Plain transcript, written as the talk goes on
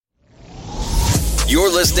You're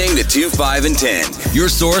listening to 2, 5, and 10, your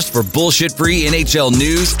source for bullshit-free NHL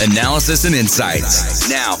news, analysis, and insights.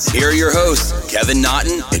 Now, here are your hosts, Kevin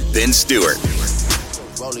Naughton and Ben Stewart.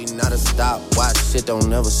 Rolling not a stop, watch shit don't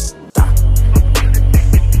never stop.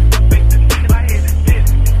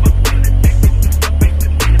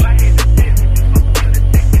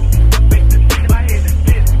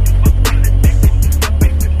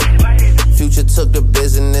 Future took the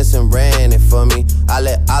business and ran it for me. I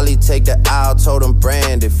let Ollie take the aisle, told him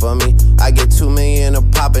brand it for me. I get 2 million a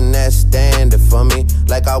pop and that's standard for me.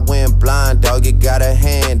 Like I went blind, dog, you gotta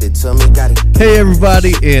hand it to me. Hey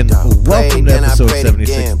everybody, and welcome to episode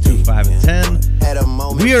 76 of 2, 5, and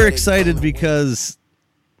 10. We are excited because,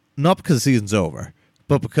 not because the season's over,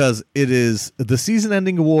 but because it is the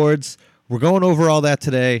season-ending awards. We're going over all that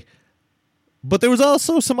today. But there was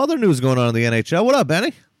also some other news going on in the NHL. What up,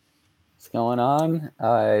 Benny? What's going on?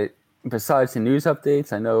 Besides the news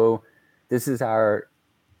updates, I know this is our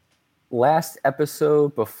last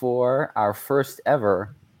episode before our first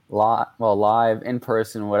ever live, in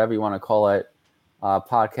person, whatever you want to call it,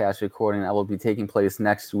 podcast recording that will be taking place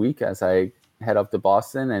next week as I head up to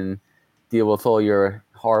Boston and deal with all your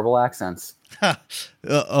horrible accents.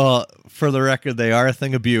 For the record, they are a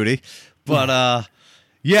thing of beauty. But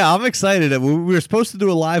yeah, I'm excited. We were supposed to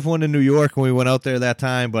do a live one in New York when we went out there that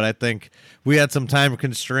time, but I think we had some time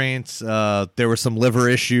constraints. There were some liver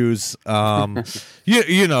issues,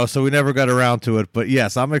 you know, so we never got around to it. But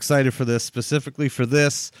yes, I'm excited for this, specifically for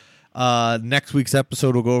this. Next week's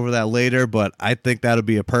episode, we'll go over that later, but I think that'll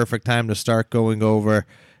be a perfect time to start going over.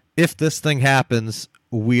 If this thing happens,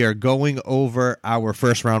 we are going over our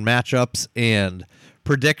first round matchups and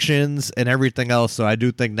predictions and everything else. So I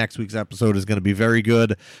do think next week's episode is going to be very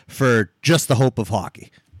good for just the hope of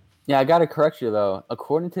hockey. Yeah, I got to correct you, though.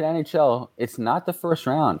 According to the NHL, it's not the first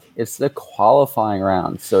round. It's the qualifying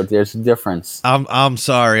round. So there's a difference. I'm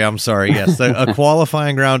sorry. Yes, a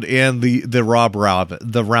qualifying round and the round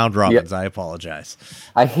robins. Yep. I apologize.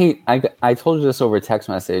 I told you this over a text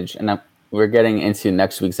message, and we're getting into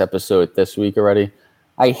next week's episode this week already.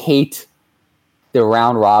 I hate the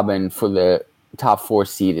round robin for the top 4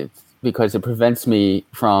 seeded because it prevents me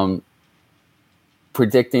from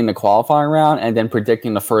predicting the qualifying round and then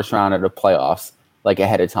predicting the first round of the playoffs like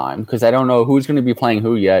ahead of time, because I don't know who's going to be playing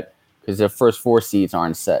who yet because the first 4 seeds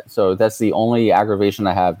aren't set. So that's the only aggravation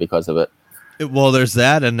I have because of it. Well, there's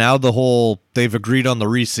that, and now they've agreed on the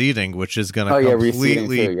reseeding, which is going to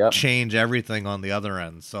completely change everything on the other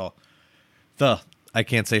end. So I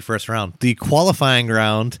can't say first round. The qualifying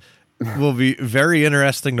round will be very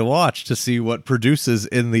interesting to watch to see what produces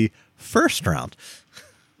in the first round.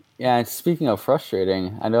 Yeah, and speaking of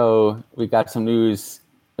frustrating, I know we got some news,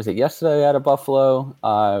 was it yesterday out of Buffalo,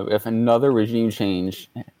 with another regime change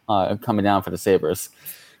coming down for the Sabres.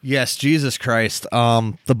 Yes, Jesus Christ.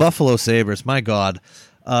 The Buffalo Sabres, my God.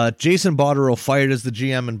 Jason Botterill fired as the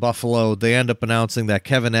GM in Buffalo. They end up announcing that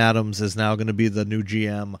Kevin Adams is now going to be the new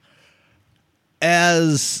GM.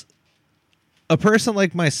 As a person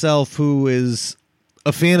like myself who is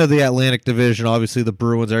a fan of the Atlantic Division, obviously the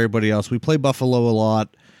Bruins, everybody else, we play Buffalo a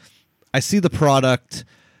lot. I see the product,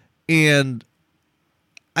 and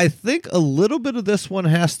I think a little bit of this one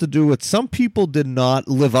has to do with some people did not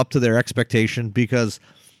live up to their expectation, because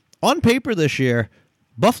on paper this year,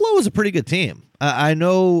 Buffalo was a pretty good team. I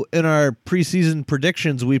know in our preseason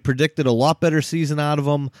predictions, we predicted a lot better season out of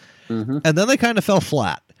them, and then they kind of fell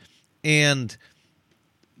flat. And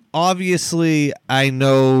obviously, I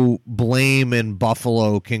know blame in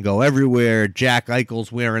Buffalo can go everywhere. Jack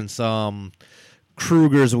Eichel's wearing some,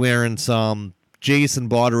 Kruger's wearing some, Jason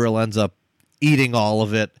Botterill ends up eating all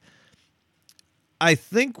of it. I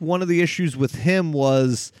think one of the issues with him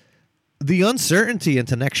was the uncertainty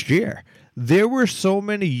into next year. There were so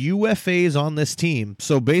many UFAs on this team,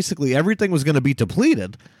 so basically everything was going to be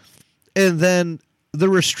depleted. And then the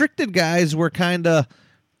restricted guys were kind of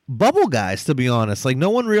bubble guys, to be honest. Like,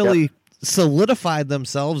 no one really solidified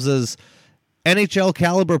themselves as NHL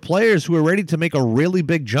caliber players who are ready to make a really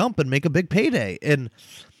big jump and make a big payday. And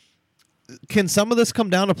can some of this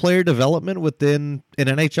come down to player development within an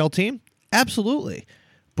NHL team? Absolutely.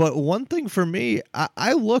 But one thing for me,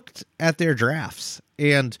 I looked at their drafts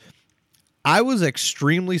and I was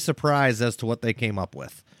extremely surprised as to what they came up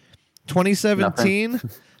with. 2017,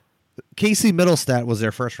 Casey Middlestat was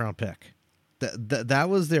their first round pick. That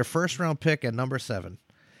was their first round pick at number 7.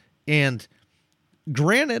 And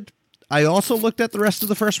granted, I also looked at the rest of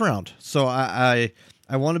the first round. So I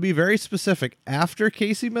want to be very specific. After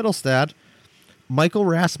Casey Middlestat, Michael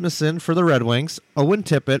Rasmussen for the Red Wings, Owen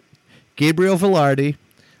Tippett, Gabriel Velarde,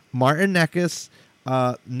 Martin Necas,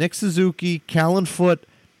 Nick Suzuki, Callan Foote,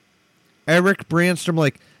 Eric Brandstrom,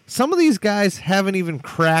 like some of these guys haven't even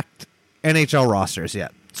cracked NHL rosters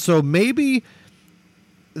yet. So maybe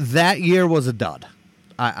that year was a dud.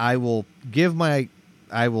 I will give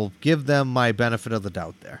them my benefit of the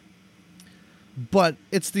doubt there. But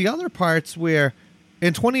it's the other parts where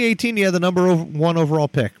in 2018 you had the number 1 overall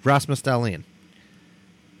pick, Rasmus Dahlin.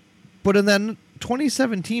 But in that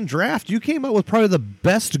 2017 draft, you came out with probably the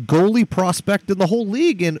best goalie prospect in the whole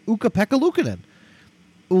league in Ukko-Pekka Luukkonen.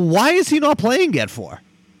 Why is he not playing yet for?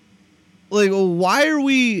 Like, why are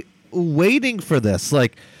we waiting for this?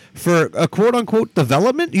 Like, for a quote-unquote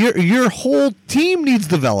development? Your whole team needs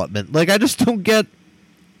development. Like, I just don't get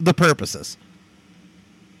the purposes.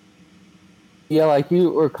 Yeah, like you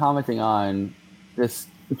were commenting on this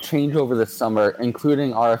change over the summer,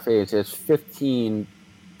 including RFAs. There's 15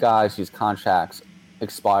 guys whose contracts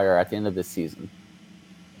expire at the end of this season.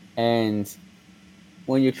 And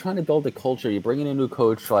when you're trying to build a culture, you bring in a new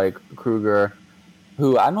coach like Kruger,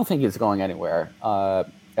 who I don't think is going anywhere.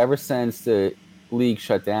 Ever since the league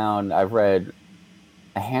shut down, I've read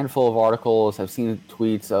a handful of articles. I've seen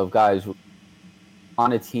tweets of guys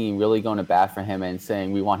on a team really going to bat for him and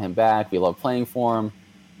saying, we want him back. We love playing for him.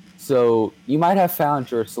 So you might have found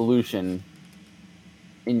your solution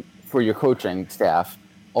for your coaching staff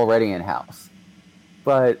already in-house.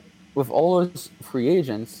 But with all those free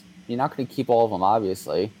agents, you're not going to keep all of them,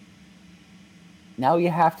 obviously. Now you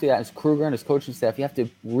have to, as Kruger and his coaching staff, you have to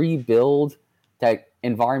rebuild that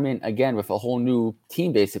environment again with a whole new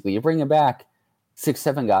team, basically. You're bringing back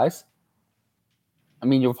 6-7 guys. I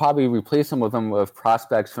mean, you'll probably replace some of them with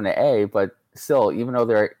prospects from the A, but still, even though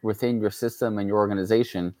they're within your system and your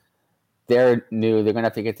organization, they're new. They're going to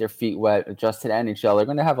have to get their feet wet, adjust to the NHL. They're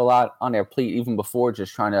going to have a lot on their plate even before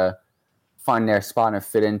just trying to find their spot and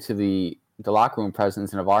fit into the locker room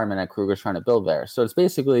presence and environment that Kruger's trying to build there. So it's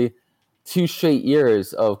basically 2 straight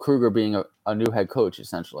years of Kruger being a new head coach,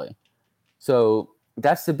 essentially. So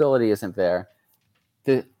that stability isn't there.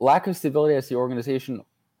 The lack of stability as the organization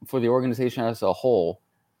as a whole.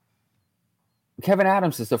 Kevin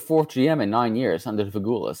Adams is the 4th GM in 9 years under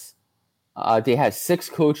Vagulis. They had 6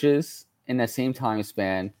 coaches in that same time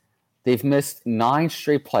span. They've missed 9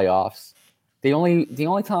 straight playoffs. The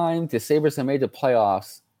only time the Sabres have made the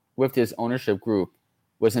playoffs with this ownership group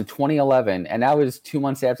was in 2011, and that was 2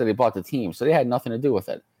 months after they bought the team, so they had nothing to do with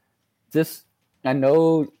it. I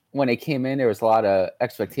know when they came in, there was a lot of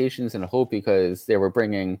expectations and hope because they were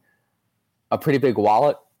bringing a pretty big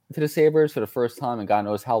wallet to the Sabres for the first time, and God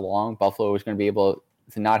knows how long Buffalo was going to be able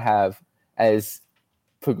to not have, as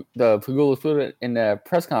the Pagulas put it in the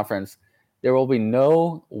press conference, there will be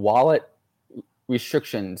no wallet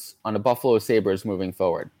restrictions on the Buffalo Sabres moving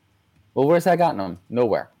forward. Well, where's that gotten them?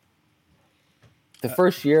 Nowhere. The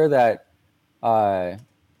first year that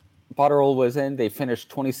Butterell was in, they finished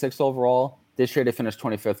 26th overall. This year they finished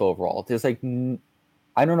 25th overall. There's I don't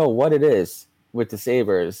know what it is with the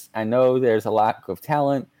Sabres. I know there's a lack of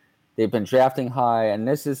talent. They've been drafting high, and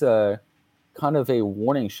this is a kind of a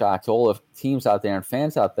warning shot to all the teams out there and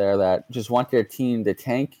fans out there that just want their team to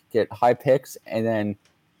tank, get high picks, and then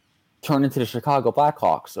turn into the Chicago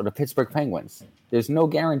Blackhawks or the Pittsburgh Penguins. There's no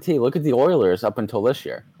guarantee. Look at the Oilers up until this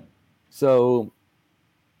year. So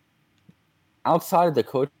outside of the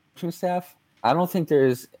coaching staff, I don't think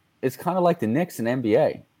it's kind of like the Knicks in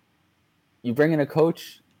NBA. You bring in a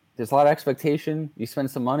coach, there's a lot of expectation, you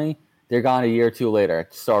spend some money, they're gone a year or 2 later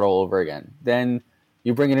to start all over again. Then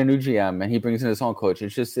you bring in a new GM and he brings in his own coach.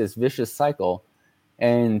 It's just this vicious cycle.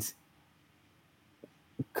 And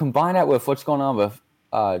combine that with what's going on with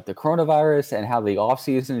the coronavirus and how the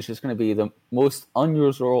offseason is just going to be the most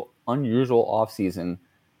unusual offseason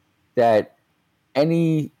that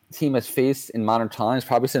any team has faced in modern times,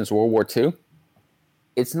 probably since World War II.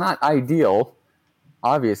 It's not ideal,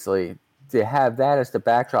 obviously, to have that as the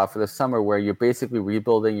backdrop for the summer where you're basically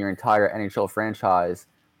rebuilding your entire NHL franchise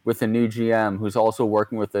with a new GM who's also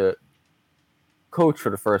working with the coach for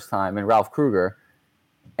the first time, and Ralph Kruger,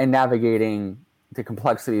 and navigating the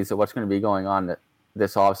complexities of what's going to be going on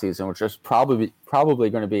this offseason, which is probably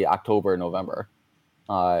going to be October, November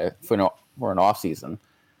for an offseason.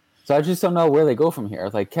 So I just don't know where they go from here.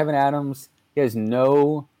 Like Kevin Adams, he has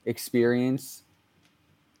no experience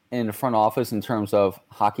in the front office in terms of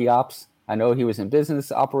hockey ops. I know he was in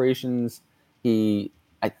business operations.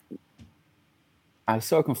 I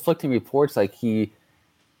saw conflicting reports like he's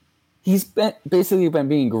basically been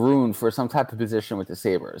being groomed for some type of position with the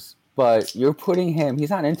Sabres. But you're putting him,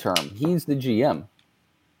 he's not interim, he's the GM.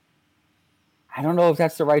 I don't know if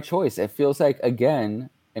that's the right choice. It feels like, again,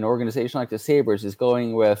 an organization like the Sabres is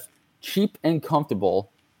going with cheap and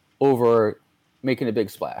comfortable over making a big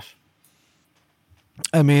splash.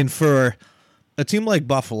 I mean, for a team like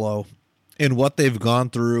Buffalo and what they've gone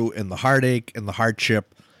through and the heartache and the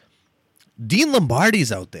hardship, Dean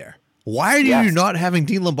Lombardi's out there. Why are you not having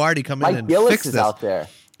Dean Lombardi come in and Gillis fix is this? out there.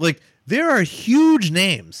 Like, there are huge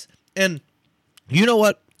names. And you know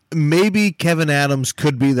what? Maybe Kevin Adams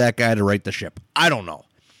could be that guy to right the ship. I don't know.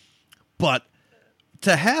 But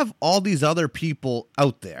to have all these other people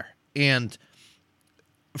out there, and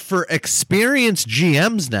for experienced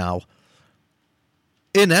GMs now,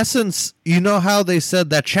 in essence, you know how they said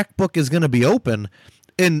that checkbook is going to be open,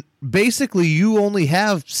 and basically you only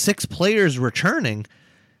have 6 players returning.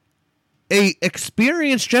 A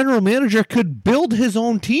experienced general manager could build his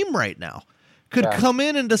own team right now, could come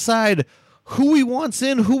in and decide who he wants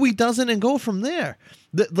in, who he doesn't, and go from there.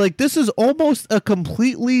 Like, this is almost a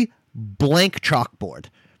completely blank chalkboard.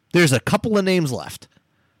 There's a couple of names left.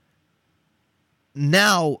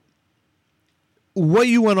 Now, what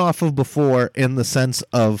you went off of before in the sense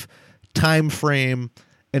of time frame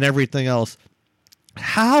and everything else,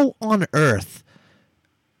 how on earth,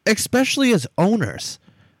 especially as owners,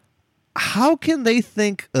 how can they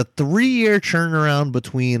think a 3-year turnaround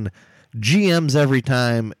between GMs every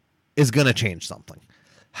time is going to change something?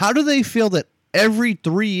 How do they feel that every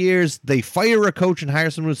 3 years they fire a coach and hire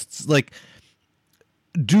someone who's like,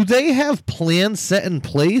 do they have plans set in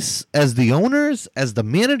place as the owners, as the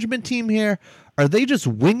management team here? Are they just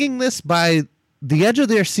winging this by the edge of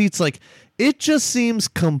their seats? Like, it just seems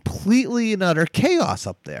completely and utter chaos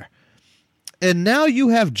up there. And now you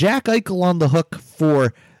have Jack Eichel on the hook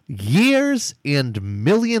for years and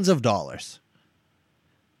millions of dollars.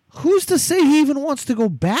 Who's to say he even wants to go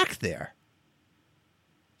back there?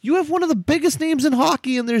 You have one of the biggest names in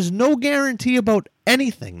hockey, and there's no guarantee about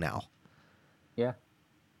anything now. Yeah.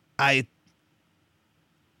 I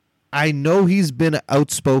know he's been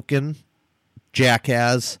outspoken. Jack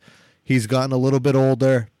has. He's gotten a little bit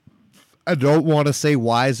older. I don't want to say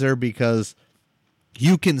wiser, because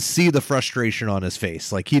you can see the frustration on his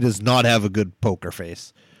face. Like, he does not have a good poker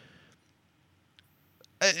face.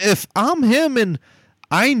 If I'm him and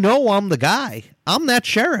I know I'm the guy, I'm that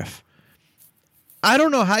sheriff, I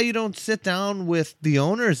don't know how you don't sit down with the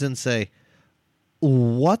owners and say,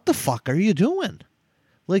 what the fuck are you doing?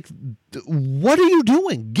 Like, what are you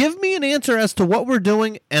doing? Give me an answer as to what we're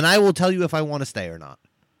doing, and I will tell you if I want to stay or not.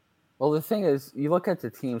 Well, the thing is, you look at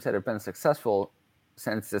the teams that have been successful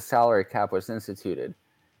since the salary cap was instituted.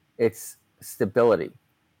 It's stability.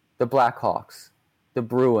 The Blackhawks, the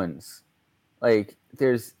Bruins, like,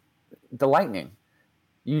 there's the Lightning.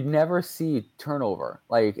 You never see turnover.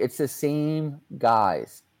 Like, it's the same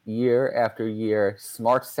guys year after year.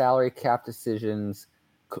 Smart salary cap decisions,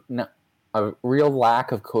 a real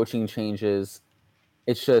lack of coaching changes.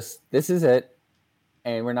 It's just, this is it,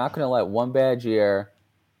 and we're not going to let one bad year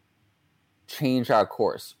change our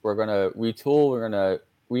course. We're going to retool, we're going to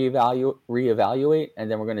reevaluate,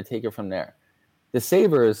 and then we're going to take it from there. The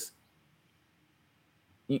Sabres,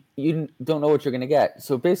 you don't know what you're going to get.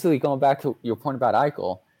 So basically, going back to your point about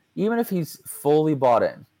Eichel, even if he's fully bought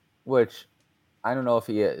in, which I don't know if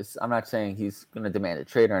he is, I'm not saying he's going to demand a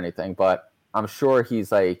trade or anything, but I'm sure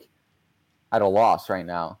he's like at a loss right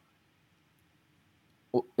now.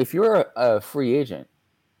 If you're a free agent,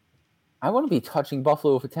 I want to be touching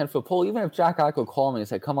Buffalo with a 10-foot pole. Even if Jack Eichel called me and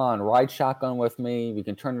said, come on, ride shotgun with me, we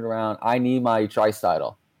can turn it around. I need my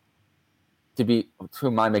Draisaitl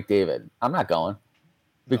to my McDavid. I'm not going.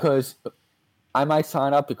 Because I might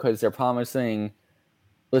sign up because they're promising,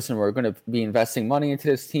 listen, we're going to be investing money into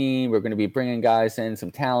this team. We're going to be bringing guys in,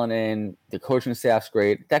 some talent in. The coaching staff's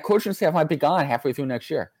great. That coaching staff might be gone halfway through next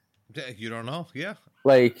year. You don't know. Yeah.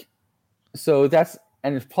 Like, so that's,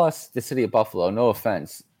 and plus the city of Buffalo, no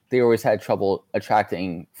offense, they always had trouble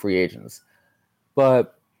attracting free agents.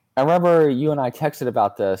 But I remember you and I texted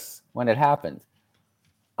about this when it happened.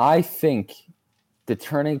 I think the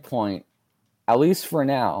turning point, at least for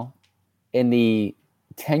now, in the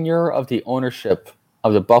tenure of the ownership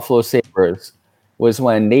of the Buffalo Sabres, was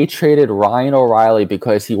when they traded Ryan O'Reilly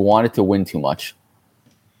because he wanted to win too much.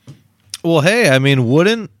 Well, hey, I mean,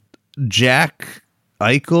 wouldn't Jack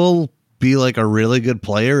Eichel be like a really good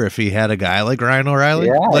player if he had a guy like Ryan O'Reilly?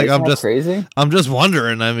 Yeah, like, I'm just crazy. I'm just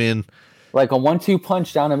wondering. I mean, like a 1-2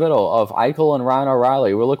 punch down the middle of Eichel and Ryan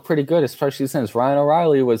O'Reilly will look pretty good, especially since Ryan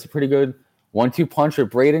O'Reilly was a pretty good 1-2 punch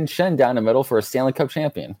with Braden Shen down the middle for a Stanley Cup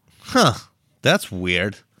champion. Huh. That's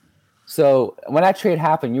weird. So when that trade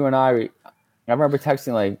happened, you and I remember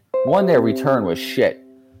texting, like, one, their return was shit.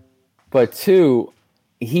 But two,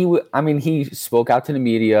 he spoke out to the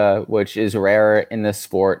media, which is rare in this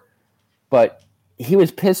sport. But he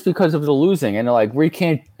was pissed because of the losing. And they're like, we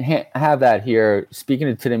can't have that here,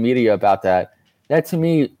 speaking to the media about that. that to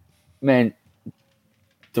me meant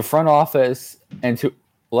the front office, and to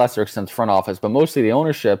a lesser extent the front office, but mostly the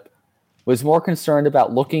ownership, was more concerned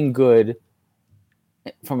about looking good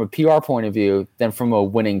from a PR point of view than from a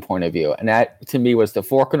winning point of view. And that, to me, was the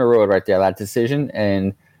fork in the road right there, that decision.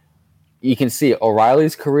 And you can see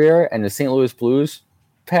O'Reilly's career and the St. Louis Blues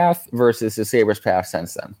path versus the Sabres path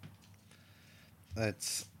since then.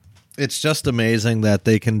 It's just amazing that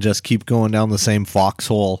they can just keep going down the same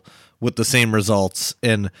foxhole with the same results,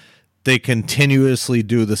 and they continuously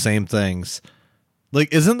do the same things.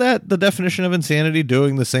 Like, isn't that the definition of insanity,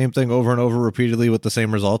 doing the same thing over and over repeatedly with the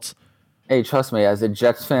same results? Hey, trust me, as a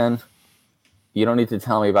Jets fan, you don't need to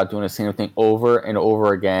tell me about doing the same thing over and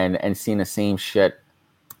over again and seeing the same shit.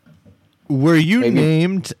 Were you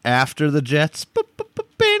named after the Jets? Benny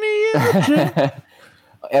and the Jets.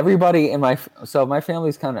 Everybody in my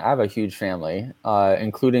family's I have a huge family,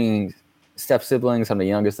 including step siblings. I'm the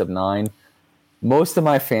youngest of 9. Most of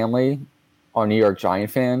my family are New York Giant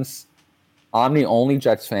fans. I'm the only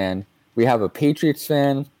Jets fan. We have a Patriots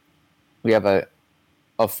fan. We have a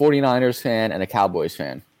 49ers fan and a Cowboys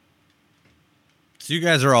fan. So you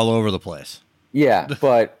guys are all over the place. Yeah,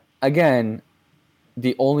 but again,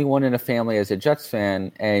 the only one in the family is a Jets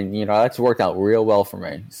fan, and that's worked out real well for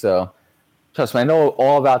me. So trust me, I know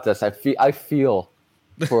all about this. I feel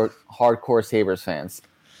for hardcore Sabres fans.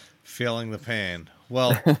 Feeling the pain.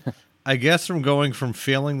 Well, I guess from going from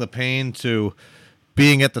feeling the pain to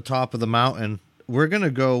being at the top of the mountain, we're going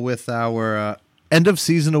to go with our end of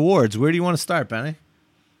season awards. Where do you want to start, Benny?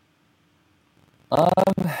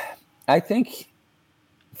 I think,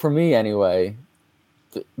 for me anyway,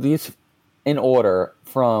 these in order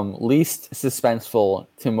from least suspenseful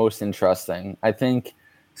to most interesting. I think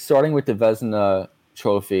starting with the Vezina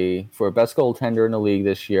Trophy for best goaltender in the league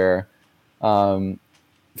this year,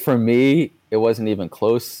 for me, it wasn't even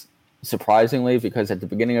close, surprisingly, because at the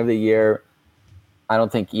beginning of the year, I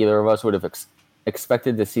don't think either of us would have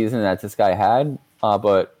expected the season that this guy had.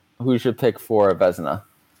 But who should pick for Vezina?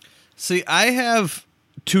 See, I have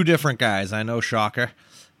 2 different guys. I know, shocker.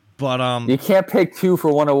 But you can't pick 2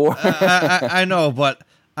 for 1 award. I know, but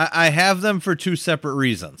I have them for 2 separate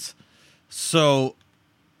reasons. So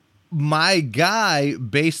my guy,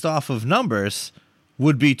 based off of numbers,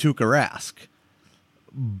 would be Tuukka Rask.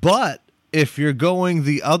 But if you're going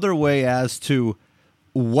the other way as to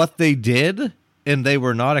what they did and they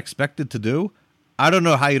were not expected to do, I don't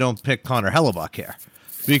know how you don't pick Connor Hellebuck here.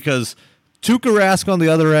 Because Tuukka Rask on the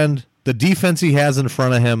other end, the defense he has in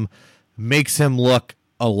front of him makes him look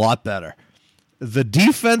a lot better. The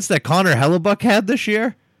defense that Connor Hellebuck had this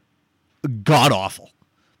year, god-awful.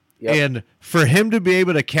 Yep. And for him to be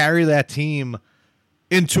able to carry that team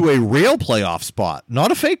into a real playoff spot,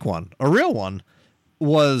 not a fake one, a real one,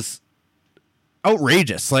 was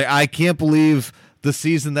outrageous. Like, I can't believe the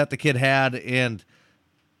season that the kid had. And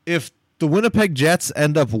if the Winnipeg Jets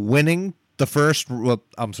end up winning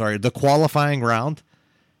the qualifying round,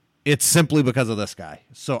 it's simply because of this guy.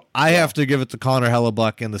 So I have to give it to Connor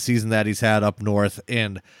Hellebuck and the season that he's had up north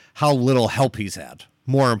and how little help he's had.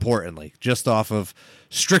 More importantly, just off of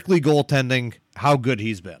strictly goaltending, how good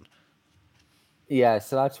he's been. Yeah,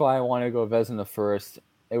 so that's why I want to go Vezina first.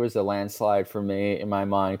 It was a landslide for me in my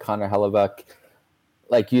mind. Connor Hellebuck,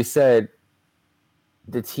 like you said,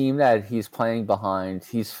 the team that he's playing behind,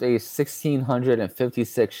 he's faced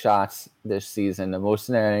 1,656 shots this season, the most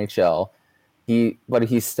in the NHL. But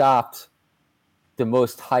he stopped the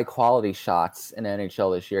most high-quality shots in the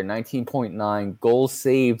NHL this year, 19.9 goals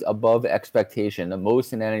saved above expectation, the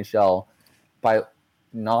most in the NHL by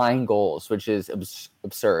 9 goals, which is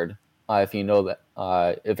absurd if you know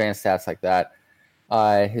that advanced stats like that.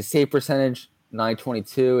 His save percentage,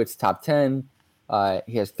 .922, it's top 10.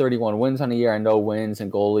 He has 31 wins on the year. I know wins and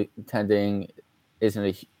goaltending isn't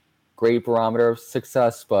a great barometer of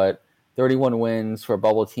success, but 31 wins for a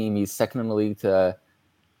bubble team. He's second in the league to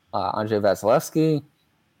Andrei Vasilevsky.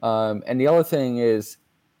 And the other thing is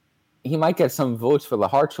he might get some votes for the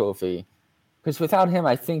Hart Trophy because without him,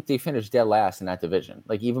 I think they finished dead last in that division,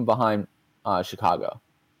 like even behind Chicago.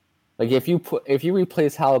 Like if you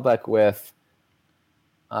replace Hellebuck with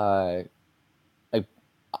a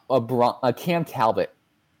Cam Talbot,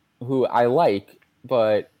 who I like,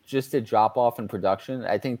 but just a drop off in production,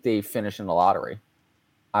 I think they finish in the lottery.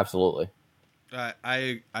 Absolutely.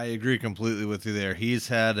 I agree completely with you there. He's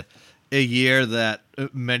had a year that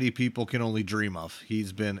many people can only dream of.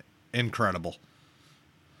 He's been incredible.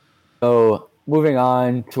 So moving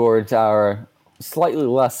on towards our slightly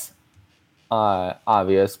less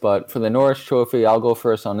obvious, but for the Norris Trophy, I'll go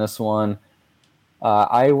first on this one.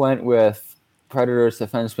 I went with Predators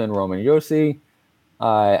defenseman Roman Josi.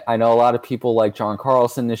 I know a lot of people like John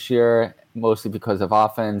Carlson this year, mostly because of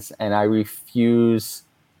offense, and I refuse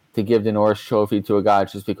to give the Norris Trophy to a guy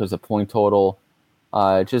just because of point total.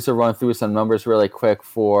 Just to run through some numbers really quick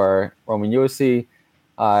for Roman Josi.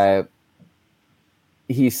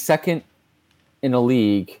 He's second in the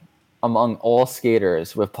league among all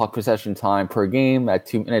skaters with puck possession time per game at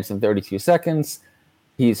 2 minutes and 32 seconds.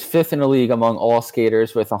 He's fifth in the league among all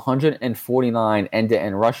skaters with 149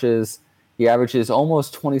 end-to-end rushes. He averages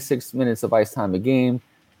almost 26 minutes of ice time a game.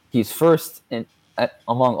 He's first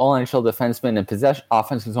among all NHL defensemen in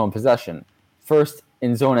offensive zone possession, first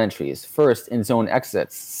in zone entries, first in zone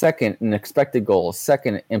exits, second in expected goals,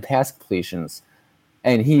 second in pass completions.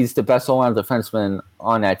 And he's the best all-around defenseman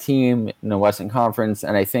on that team in the Western Conference,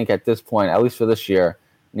 and I think at this point, at least for this year,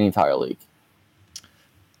 in the entire league.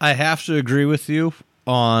 I have to agree with you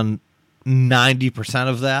on 90%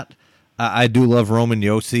 of that. I do love Roman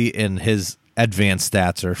Josi, and his advanced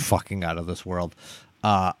stats are fucking out of this world.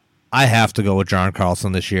 I have to go with John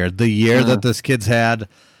Carlson this year. The year that this kid's had,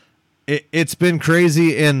 it's been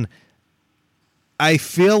crazy, and I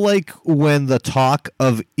feel like when the talk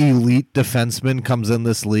of elite defensemen comes in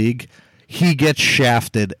this league, he gets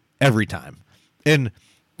shafted every time. And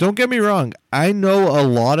don't get me wrong, I know a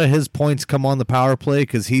lot of his points come on the power play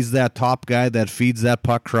because he's that top guy that feeds that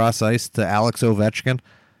puck cross ice to Alex Ovechkin.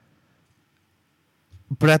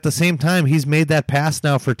 But at the same time, he's made that pass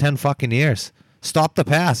now for 10 fucking years. Stop the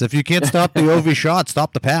pass. If you can't stop the OV shot,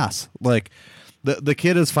 stop the pass. Like, the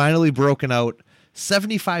kid has finally broken out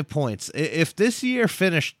 75 points. If this year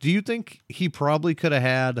finished, do you think he probably could have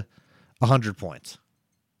had 100 points?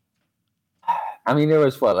 I mean, there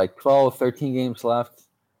was, 12, 13 games left.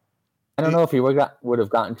 I don't know if he would have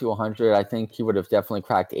gotten to 100. I think he would have definitely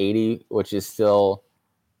cracked 80, which is still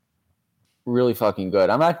really fucking good.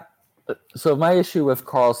 So my issue with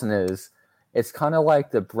Carlson is it's kind of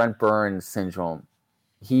like the Brent Burns syndrome.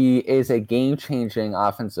 He is a game-changing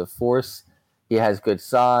offensive force. He has good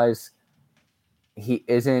size. He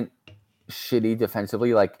isn't shitty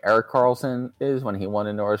defensively like Erik Karlsson is when he won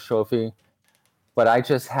a Norris Trophy. But I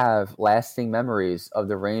just have lasting memories of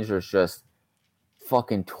the Rangers just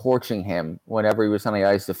fucking torching him whenever he was on the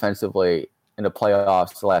ice defensively in the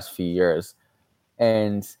playoffs the last few years.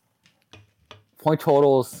 And point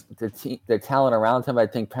totals, the talent around him, I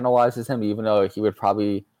think, penalizes him, even though he would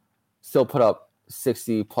probably still put up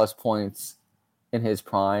 60-plus points in his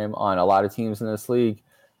prime on a lot of teams in this league.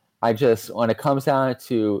 When it comes down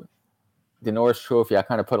to the Norris Trophy, I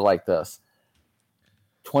kind of put it like this.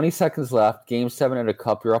 20 seconds left, Game 7 of the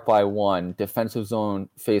Cup, you're up by 1, defensive zone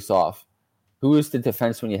face-off. Who is the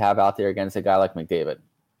defenseman you have out there against a guy like McDavid?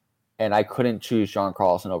 And I couldn't choose John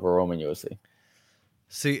Carlson over Roman Josi.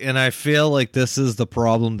 See, and I feel like this is the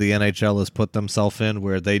problem the NHL has put themselves in,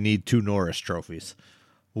 where they need 2 Norris trophies.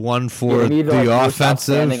 One for the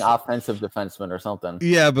offensive defenseman or something.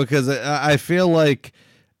 Yeah, because I feel like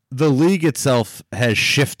the league itself has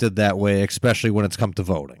shifted that way, especially when it's come to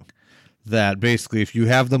voting. That basically, if you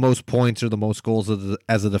have the most points or the most goals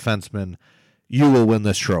as a defenseman, you will win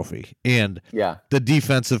this trophy. And the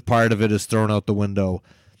defensive part of it is thrown out the window.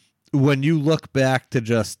 When you look back to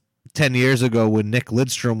just 10 years ago when Nick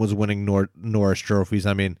Lidstrom was winning Norris trophies,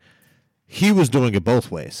 I mean, he was doing it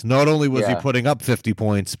both ways. Not only was he putting up 50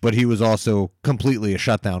 points, but he was also completely a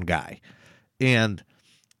shutdown guy. And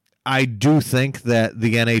I do think that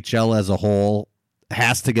the NHL as a whole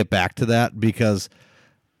has to get back to that, because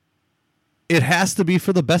it has to be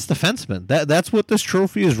for the best defenseman. That's what this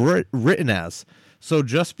trophy is written as. So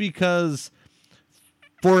just because,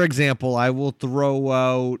 for example, I will throw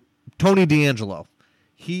out Tony DeAngelo.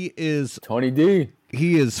 He is Tony D.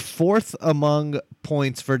 He is 4th among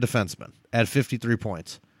points for defensemen at 53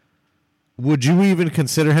 points. Would you even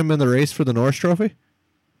consider him in the race for the Norris Trophy?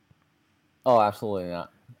 Oh, absolutely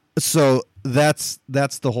not. So that's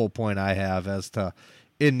the whole point I have as to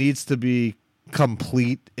it needs to be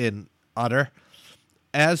complete and utter.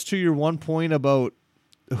 As to your one point about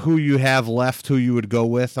who you have left, who you would go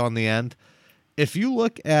with on the end, if you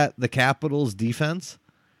look at the Capitals' defense,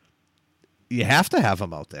 you have to have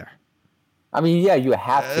them out there. I mean, yeah, you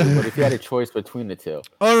have to, but if you had a choice between the two.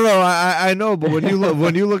 Oh, no, I know, but when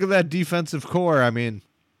you look at that defensive core, I mean,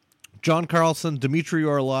 John Carlson, Dmitry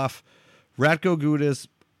Orlov, Ratko Gudas,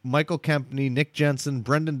 Michael Kempny, Nick Jensen,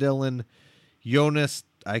 Brendan Dillon, Jonas,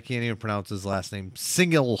 I can't even pronounce his last name,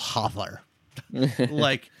 Singelhofer.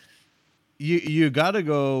 Like, you got to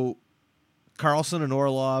go Carlson and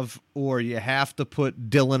Orlov, or you have to put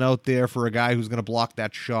Dillon out there for a guy who's going to block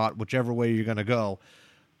that shot, whichever way you're going to go.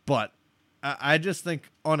 But I just think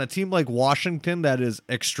on a team like Washington that is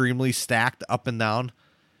extremely stacked up and down,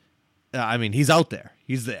 I mean, he's out there.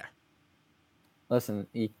 He's there. Listen,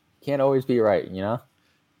 you can't always be right, you know?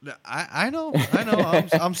 I know.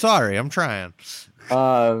 I'm sorry. I'm trying.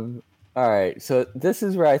 All right. So this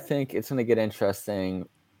is where I think it's going to get interesting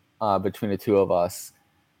between the two of us.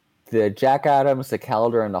 The Jack Adams, the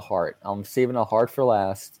Calder, and the Hart. I'm saving the Hart for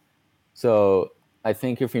last. So I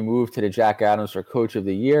think if we move to the Jack Adams for Coach of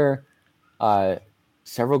the Year,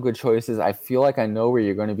 several good choices. I feel like I know where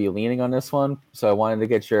you're going to be leaning on this one. So I wanted to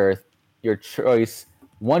get your choice,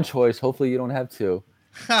 one choice. Hopefully you don't have two.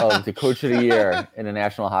 Of the Coach of the Year in the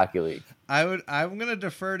National Hockey League. I'm going to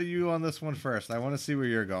defer to you on this one first. I want to see where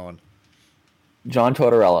you're going. John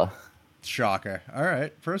Tortorella. Shocker. All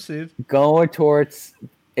right, proceed. Going towards,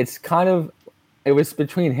 it was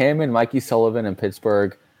between him and Mikey Sullivan in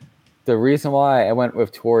Pittsburgh. The reason why I went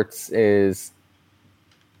with Torts is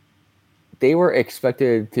they were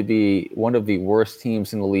expected to be one of the worst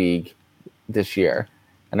teams in the league this year.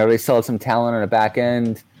 I know they still had some talent on the back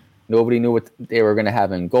end. Nobody knew what they were going to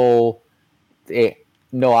have in goal.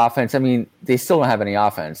 No offense. I mean, they still don't have any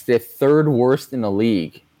offense. They're third worst in the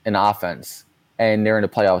league in offense, and they're in a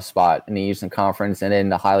playoff spot in the Eastern Conference and in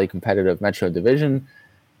the highly competitive Metro Division.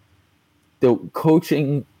 The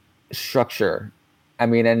coaching structure, I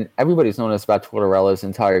mean, and everybody's known this about Tortorella's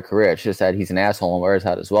entire career. It's just that he's an asshole and wears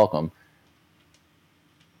out his welcome.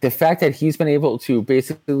 The fact that he's been able to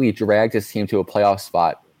basically drag this team to a playoff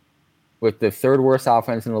spot with the third worst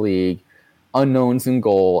offense in the league, unknowns in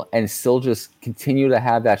goal, and still just continue to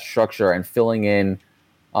have that structure and filling in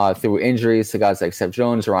through injuries to guys like Seth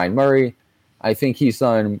Jones, Ryan Murray. I think he's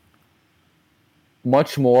done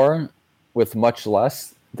much more with much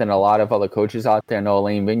less than a lot of other coaches out there. I know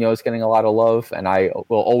Alain Vigneault is getting a lot of love, and I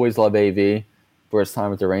will always love AV for his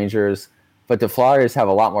time with the Rangers. But the Flyers have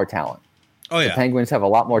a lot more talent. Oh, yeah. The Penguins have a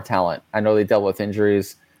lot more talent. I know they dealt with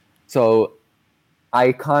injuries. So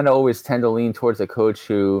I kind of always tend to lean towards a coach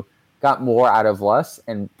who got more out of less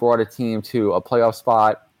and brought a team to a playoff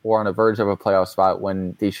spot or on the verge of a playoff spot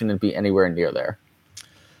when they shouldn't be anywhere near there.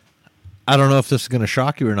 I don't know if this is going to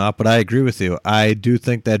shock you or not, but I agree with you. I do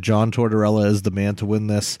think that John Tortorella is the man to win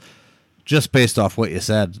this just based off what you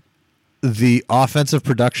said. The offensive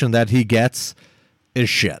production that he gets is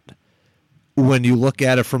shit. When you look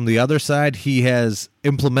at it from the other side, he has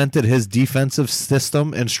implemented his defensive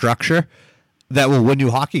system and structure that will win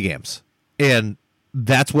you hockey games. And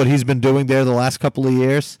that's what he's been doing there the last couple of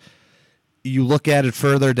years. You look at it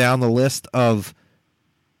further down the list of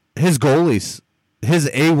his goalies. His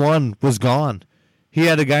A1 was gone. He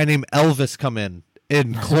had a guy named Elvis come in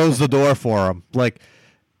and close the door for him. Like,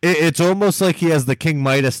 it's almost like he has the King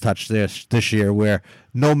Midas touch this year, where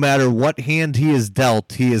no matter what hand he is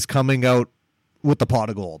dealt, he is coming out with the pot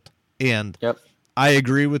of gold. And Yep. I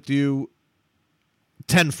agree with you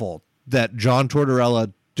tenfold that John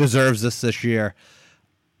Tortorella deserves this year.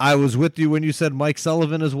 I was with you when you said Mike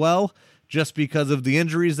Sullivan as well, just because of the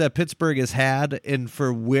injuries that Pittsburgh has had and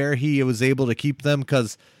for where he was able to keep them,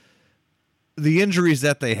 because the injuries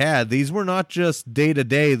that they had, these were not just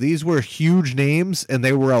day-to-day. These were huge names, and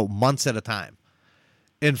they were out months at a time.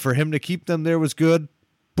 And for him to keep them there was good,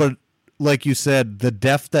 but like you said, the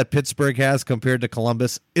depth that Pittsburgh has compared to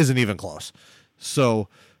Columbus isn't even close. So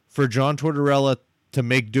for John Tortorella to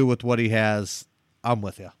make do with what he has, I'm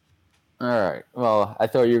with you. All right. Well, I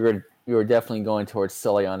thought you were definitely going towards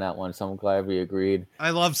Sully on that one, so I'm glad we agreed.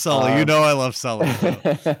 I love Sully. You know I love Sully.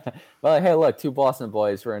 So. Well, hey, look, two Boston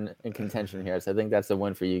boys were in contention here, so I think that's a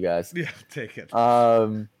win for you guys. Yeah, take it.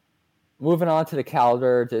 Moving on to the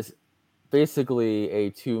Calder, just basically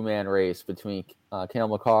a two-man race between Cale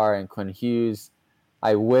Makar and Quinn Hughes.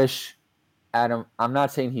 I wish I'm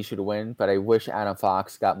not saying he should win, but I wish Adam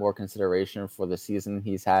Fox got more consideration for the season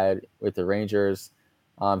he's had with the Rangers.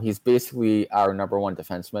 He's basically our number one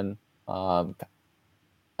defenseman,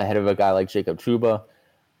 ahead of a guy like Jacob Trouba.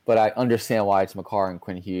 But I understand why it's Makar and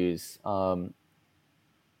Quinn Hughes.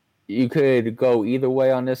 You could go either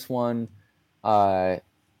way on this one.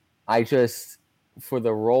 For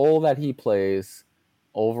the role that he plays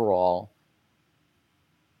overall,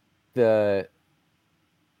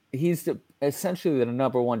 he's essentially the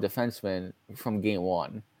number one defenseman from game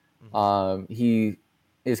one. Mm-hmm. He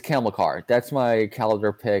is Cale Makar. That's my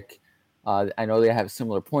Calder pick. I know they have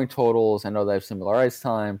similar point totals. I know they have similar ice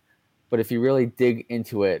time. But if you really dig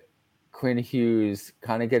into it, Quinn Hughes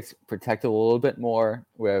kind of gets protected a little bit more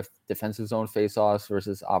with defensive zone faceoffs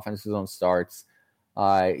versus offensive zone starts.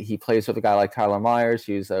 He plays with a guy like Tyler Myers,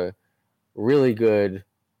 who's a really good,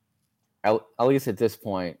 at least at this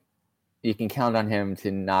point, you can count on him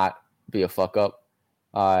to not be a fuck up.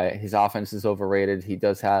 His offense is overrated. He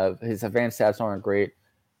does have his advanced stats aren't great,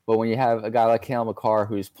 But when you have a guy like Cale Makar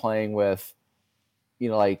who's playing with,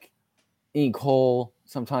 like Ian Cole,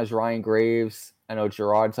 sometimes Ryan Graves, I know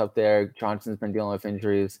Gerard's up there, Johnson's been dealing with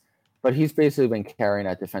injuries, but he's basically been carrying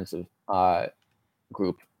that defensive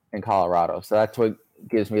group in Colorado. So that's what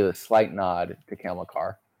gives me the slight nod to Cale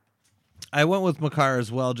Makar. I went with Makar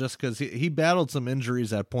as well, just because he battled some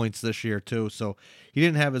injuries at points this year too, so he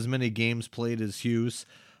didn't have as many games played as Hughes.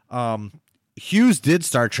 Hughes did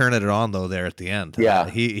start churning it on though there at the end. Yeah,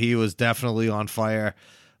 he was definitely on fire,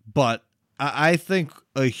 but I think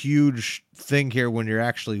a huge thing here when you're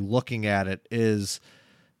actually looking at it is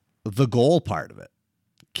the goal part of it.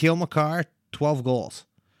 Cale Makar, 12 goals.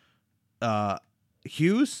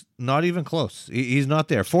 Hughes, not even close. He's not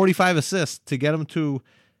there. 45 assists to get him to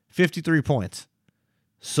 53 points.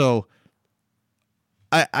 So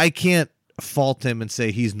I can't fault him and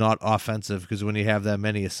say he's not offensive because when you have that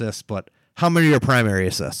many assists, but how many are primary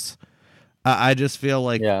assists? I just feel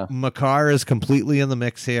like Makar is completely in the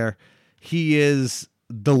mix here. He is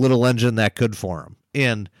the little engine that could for him.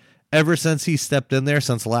 And ever since he stepped in there,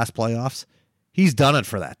 since the last playoffs, he's done it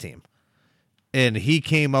for that team. And he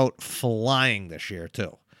came out flying this year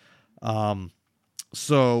too.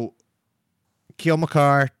 So Cale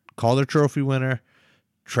Makar, Calder Trophy winner,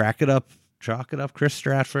 chalk it up, Chris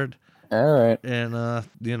Stratford. All right. And,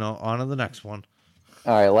 on to the next one.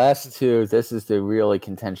 All right, last two. This is the really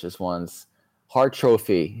contentious ones. Hart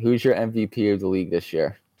Trophy. Who's your MVP of the league this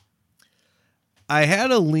year? I had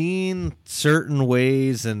to lean certain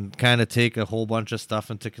ways and kind of take a whole bunch of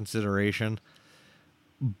stuff into consideration.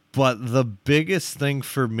 But the biggest thing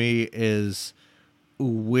for me is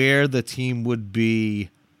where the team would be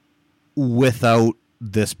without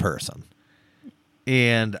this person.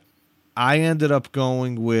 And I ended up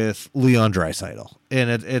going with Leon Draisaitl. And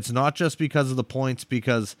it's not just because of the points,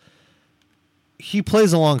 because he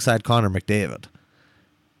plays alongside Connor McDavid.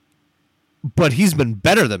 But he's been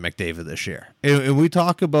better than McDavid this year. And we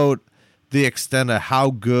talk about the extent of how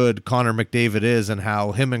good Connor McDavid is and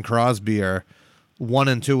how him and Crosby are 1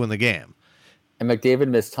 and 2 in the game. And McDavid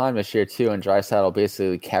missed time this year too, and Draisaitl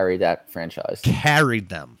basically carried that franchise. Carried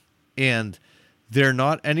them. And they're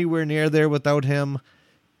not anywhere near there without him.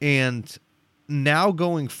 And now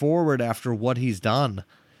going forward after what he's done,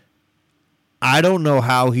 I don't know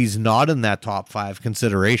how he's not in that top 5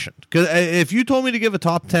 consideration. Because if you told me to give a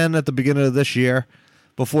top 10 at the beginning of this year,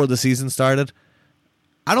 before the season started,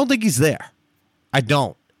 I don't think he's there. I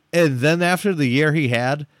don't. And then after the year he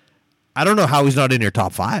had, I don't know how he's not in your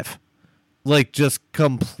top 5. Like, just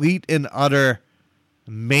complete and utter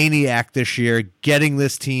maniac this year, getting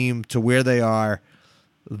this team to where they are.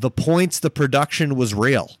 The points, the production was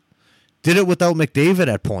real. Did it without McDavid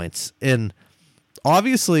at points. And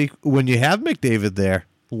obviously, when you have McDavid there,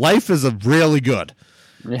 life is really good.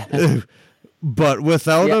 Yeah. But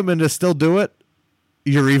without him and to still do it,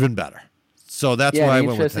 you're even better. So that's why I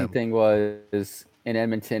went with him. The interesting thing was in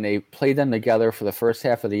Edmonton, they played them together for the first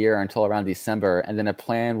half of the year until around December, and then the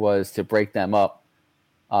plan was to break them up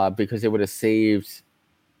because it would have saved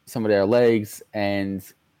some of their legs, and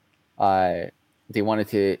they wanted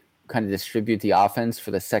to kind of distribute the offense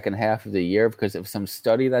for the second half of the year because of some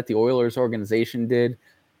study that the Oilers organization did,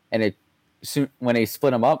 and when they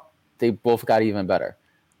split them up, they both got even better.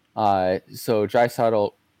 So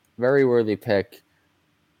Draisaitl, very worthy pick.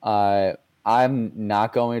 I'm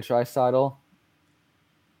not going Draisaitl.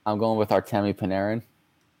 I'm going with Artemi Panarin,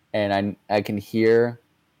 and I can hear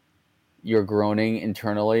you're groaning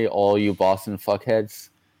internally. All you Boston fuckheads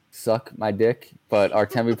suck my dick, but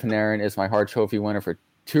Artemi Panarin is my Hart Trophy winner for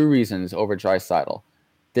 2 reasons over Draisaitl.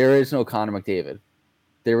 There is no Connor McDavid.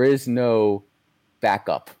 There is no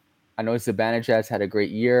backup. I know Zibanejad's had a great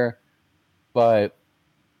year, but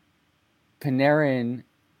Panarin,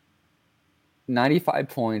 95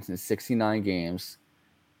 points in 69 games,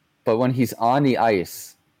 but when he's on the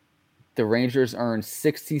ice, the Rangers earn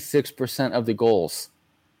 66% of the goals.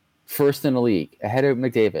 First in the league, ahead of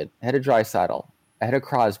McDavid, ahead of Draisaitl, ahead of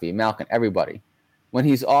Crosby, Malkin, everybody. When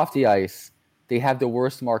he's off the ice, they have the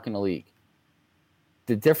worst mark in the league.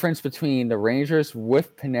 The difference between the Rangers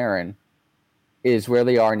with Panarin is where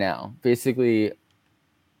they are now. Basically,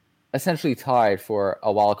 essentially tied for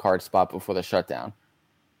a wild card spot before the shutdown.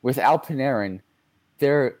 Without Panarin,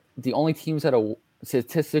 they're the only teams that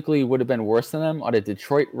statistically would have been worse than them are the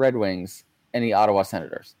Detroit Red Wings and the Ottawa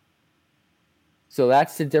Senators. So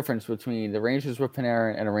that's the difference between the Rangers with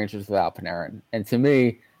Panarin and the Rangers without Panarin. And to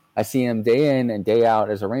me, I see him day in and day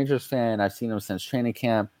out as a Rangers fan. I've seen him since training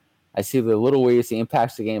camp. I see the little ways he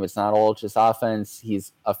impacts the game. It's not all just offense.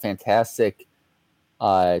 He's a fantastic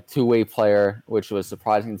two-way player, which was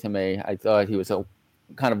surprising to me. I thought he was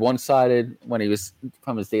kind of one-sided when he was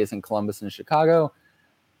from his days in Columbus and Chicago.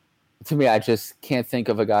 To me, I just can't think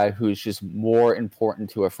of a guy who's just more important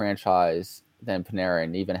to a franchise than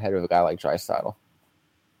Panarin, even ahead of a guy like Draisaitl.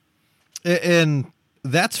 And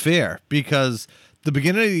that's fair, because the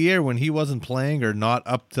beginning of the year when he wasn't playing or not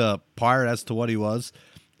up to par as to what he was,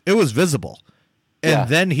 it was visible. And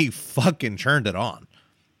then he fucking turned it on.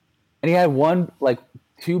 And he had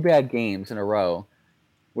two bad games in a row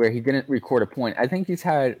where he didn't record a point. I think he's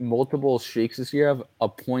had multiple streaks this year of a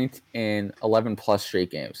point in 11-plus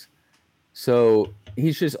straight games. So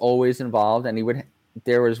he's just always involved. And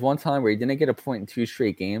there was one time where he didn't get a point in 2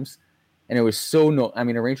 straight games. And it was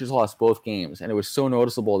the Rangers lost both games. And it was so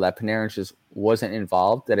noticeable that Panarin just wasn't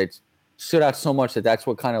involved that it stood out so much that's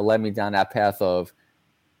what kind of led me down that path of,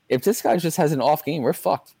 if this guy just has an off game, we're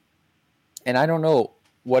fucked. And I don't know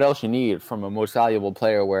what else you need from a most valuable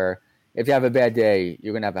player where if you have a bad day,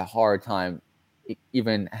 you're going to have a hard time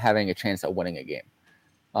even having a chance at winning a game.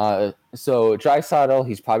 So Draisaitl,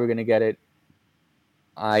 he's probably going to get it.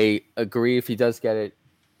 I agree if he does get it,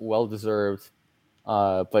 well-deserved.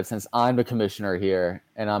 But since I'm the commissioner here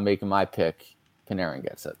and I'm making my pick, Panarin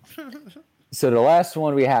gets it. So the last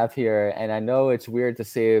one we have here, and I know it's weird to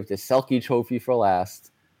save the Selke trophy for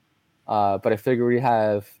last, but I figure we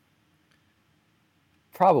have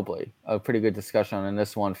probably a pretty good discussion on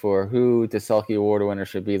this one for who the Selke Award winner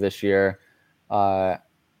should be this year. I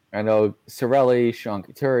know Cirelli, Sean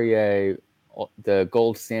Couturier, the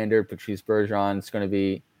gold standard, Patrice Bergeron is going to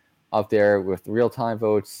be up there with real-time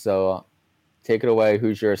votes. So take it away.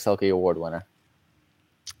 Who's your Selke Award winner?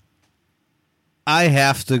 I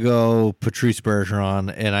have to go Patrice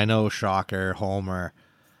Bergeron, and I know, shocker, homer.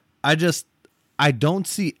 I don't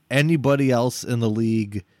see anybody else in the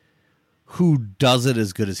league who does it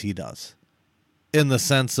as good as he does, in the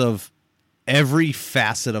sense of every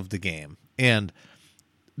facet of the game. And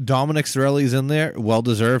Dominic Cirelli's in there,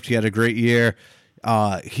 well-deserved. He had a great year.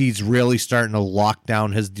 He's really starting to lock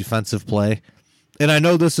down his defensive play. And I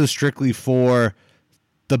know this is strictly for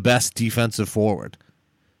the best defensive forward,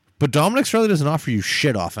 but Dominic Cirelli doesn't offer you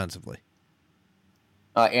shit offensively.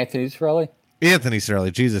 Anthony Cirelli? Anthony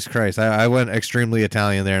Cirelli, Jesus Christ. I went extremely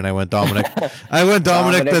Italian there, and I went Dominic. I went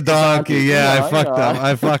Dominic the Donkey. Yeah,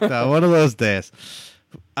 I fucked up. One of those days.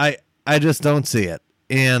 I just don't see it.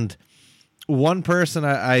 And one person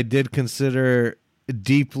I did consider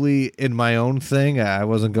deeply in my own thing, I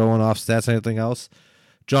wasn't going off stats or anything else,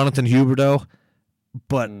 Jonathan Huberdeau.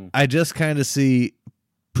 But I just kind of see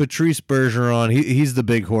Patrice Bergeron. He's the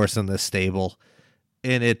big horse in this stable,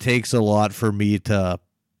 and it takes a lot for me to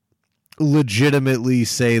legitimately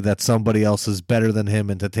say that somebody else is better than him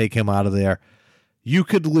and to take him out of there. You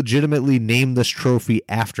could legitimately name this trophy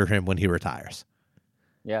after him when he retires.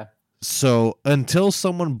 Yeah. So until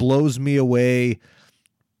someone blows me away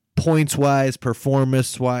points-wise,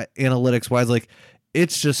 performance-wise, analytics-wise, like,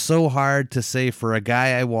 it's just so hard to say for a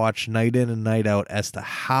guy I watch night in and night out as to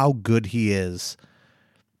how good he is,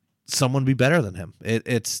 someone be better than him.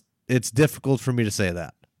 It's difficult for me to say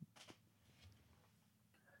that.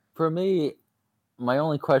 For me, my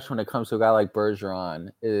only question when it comes to a guy like Bergeron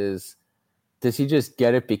is, does he just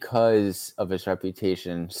get it because of his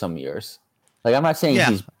reputation some years? Like, I'm not saying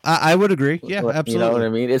he's... I would agree. Yeah, absolutely. You know what I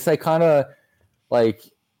mean? It's like kind of like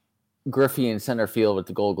Griffey in center field with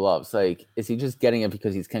the Gold Gloves. Like, is he just getting it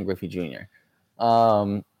because he's Ken Griffey Jr.?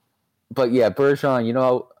 But yeah, Bergeron, you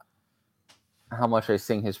know how much I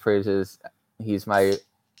sing his praises. He's my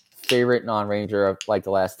favorite non-Ranger of like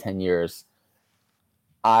the last 10 years.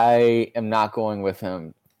 I am not going with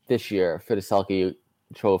him this year for the Selke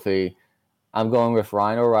trophy. I'm going with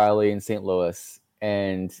Ryan O'Reilly in St. Louis,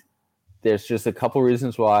 and there's just a couple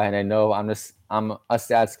reasons why. And I know I'm a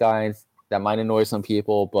stats guy that might annoy some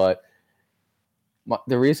people, but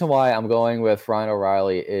the reason why I'm going with Ryan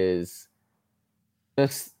O'Reilly is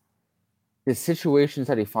just the situations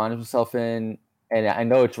that he finds himself in. And I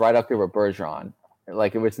know it's right up there with Bergeron.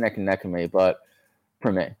 Like, it was neck and neck for me,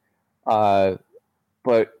 for me.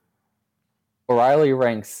 But O'Reilly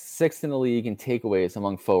ranks 6th in the league in takeaways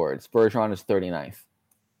among forwards. Bergeron is 39th.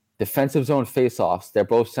 Defensive zone faceoffs, they're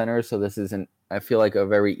both centers, so this isn't, I feel like, a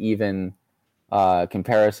very even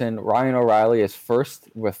comparison. Ryan O'Reilly is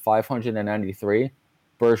 1st with 593.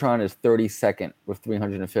 Bergeron is 32nd with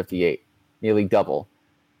 358, nearly double.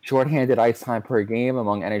 Shorthanded ice time per game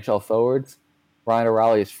among NHL forwards, Ryan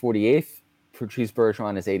O'Reilly is 48th. Patrice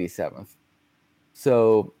Bergeron is 87th.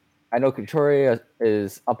 So I know Couturier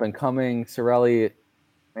is up and coming.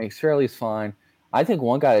 Cirelli's fine. I think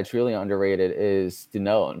one guy that's really underrated is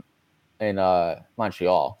Danault in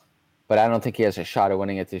Montreal, but I don't think he has a shot at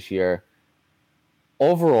winning it this year.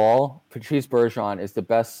 overall, Patrice Bergeron is the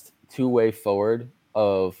best two-way forward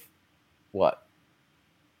of what?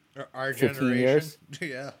 Our 15 years?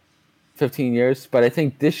 Yeah. 15 years. But I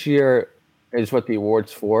think this year is what the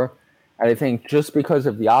award's for. And I think just because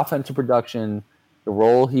of the offensive production, the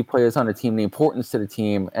role he plays on the team, the importance to the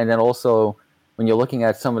team, and then also when you're looking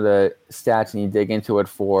at some of the stats and you dig into it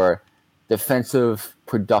for defensive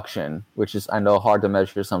production, which is, I know, hard to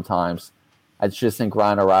measure sometimes, I just think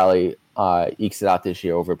Ryan O'Reilly ekes it out this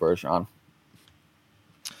year over Bergeron.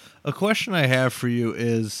 A question I have for you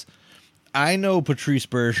is, I know Patrice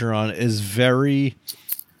Bergeron is very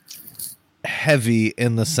heavy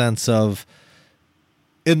in the sense of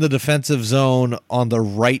in the defensive zone on the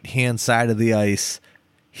right-hand side of the ice,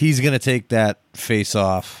 he's going to take that face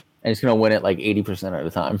off. And he's going to win it like 80% of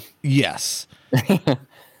the time. Yes.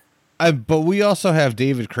 But we also have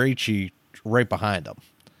David Krejci right behind him.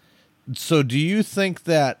 So do you think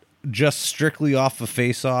that just strictly off of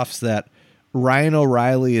face-offs that Ryan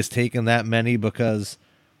O'Reilly is taking that many because,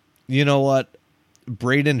 you know what,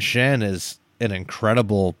 Braden Shen is an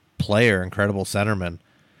incredible player, incredible centerman.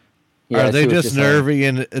 Yeah, are they just nervous?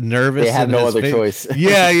 They have no other choice.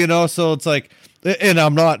 Yeah, so it's like, and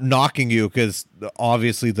I'm not knocking you because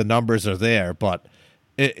obviously the numbers are there, but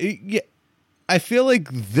I feel like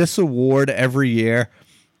this award every year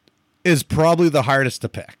is probably the hardest to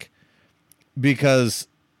pick because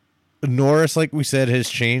Norris, like we said, has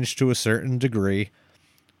changed to a certain degree.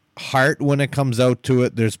 Hart, when it comes out to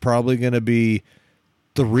it, there's probably going to be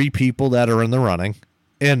 3 people that are in the running,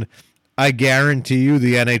 and I guarantee you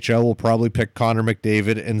the NHL will probably pick Connor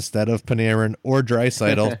McDavid instead of Panarin or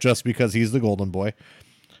Draisaitl just because he's the golden boy.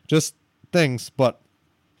 Just things. But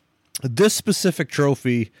this specific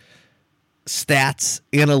trophy, stats,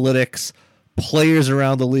 analytics, players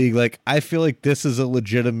around the league, like I feel like this is a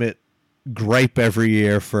legitimate gripe every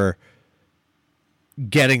year for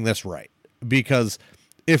getting this right. Because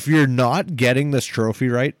if you're not getting this trophy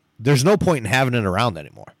right, there's no point in having it around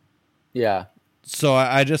anymore. Yeah. So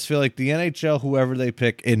I just feel like the NHL, whoever they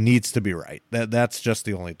pick, it needs to be right. That's just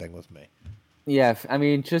the only thing with me. Yeah, I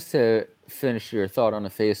mean, just to finish your thought on the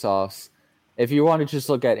face-offs, if you want to just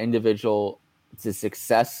look at the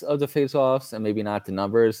success of the face-offs and maybe not the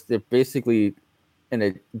numbers, they're basically in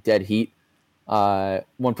a dead heat. 1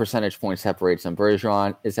 percentage point separates them.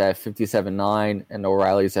 Bergeron is at 57.9 and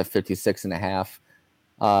O'Reilly's at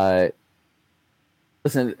 56.5.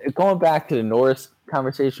 Listen, going back to the Norris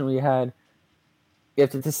conversation we had,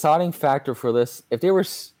 if the deciding factor for this, if they were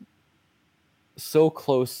so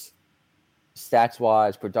close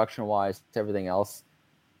stats-wise, production-wise, to everything else,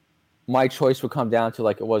 my choice would come down to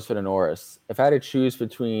like it was for the Norris. If I had to choose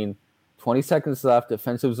between 20 seconds left,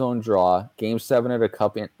 defensive zone draw, Game 7 of the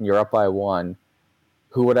Cup, and you're up by 1,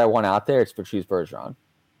 who would I want out there? It's Patrice Bergeron.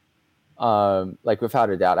 Like, without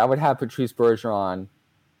a doubt. I would have Patrice Bergeron.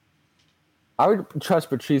 I would trust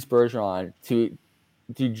Patrice Bergeron to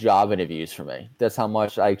do job interviews for me. That's how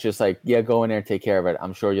much I just go in there and take care of it.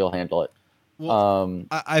 I'm sure you'll handle it. Well,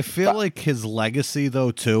 I feel like his legacy,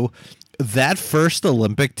 though, too, that first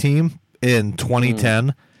Olympic team in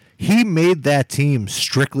 2010, he made that team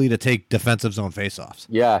strictly to take defensive zone faceoffs.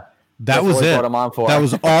 Yeah. That was it. Brought him on for. That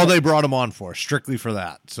was all they brought him on for, strictly for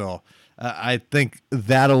that. So I think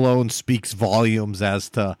that alone speaks volumes as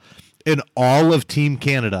to, in all of Team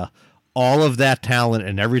Canada, all of that talent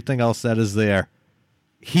and everything else that is there,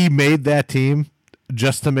 he made that team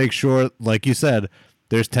just to make sure, like you said,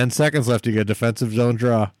 there's 10 seconds left to get a defensive zone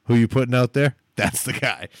draw. Who you putting out there? That's the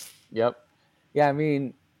guy. Yep. Yeah, I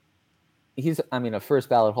mean, he's a first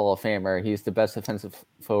ballot Hall of Famer. He's the best defensive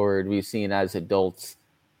forward we've seen as adults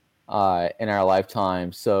in our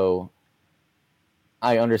lifetime. So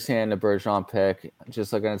I understand the Bergeron pick.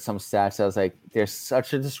 Just looking at some stats, I was like, there's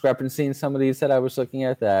such a discrepancy in some of these that I was looking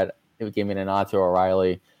at that it gave me an nod to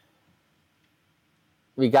O'Reilly.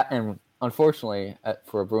 And unfortunately,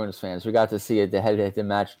 for Bruins fans, we got to see the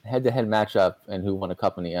head-to-head matchup and who won a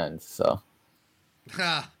cup in the end. So,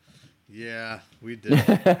 yeah, we did.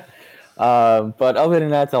 But other than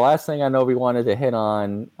that, the last thing I know we wanted to hit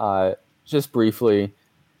on, just briefly,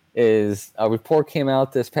 is a report came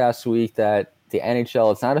out this past week that the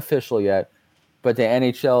NHL, it's not official yet, but the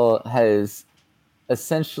NHL has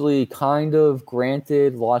essentially kind of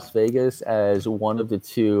granted Las Vegas as one of the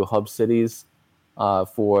 2 hub cities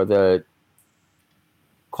for the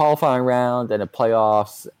qualifying round and the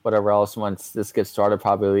playoffs, whatever else, once this gets started,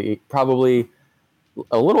 probably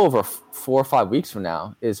a little over 4 or 5 weeks from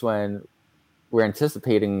now is when we're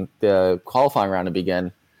anticipating the qualifying round to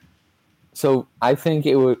begin. So I think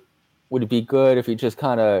it would be good if we just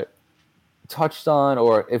kind of touched on,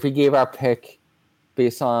 or if we gave our pick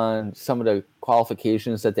based on some of the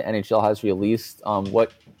qualifications that the NHL has released,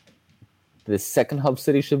 what the second hub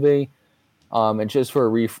city should be. And just for a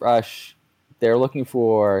refresh, they're looking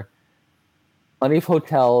for plenty of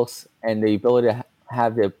hotels and the ability to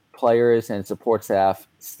have the players and support staff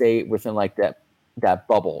stay within like that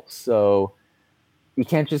bubble. So you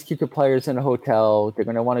can't just keep the players in a hotel. They're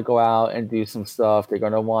going to want to go out and do some stuff. They're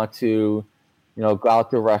going to want to, go out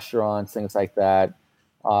to restaurants, things like that.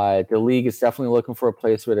 The league is definitely looking for a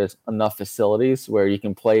place where there's enough facilities where you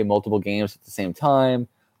can play multiple games at the same time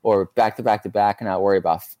or back to back to back and not worry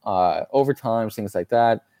about overtime, things like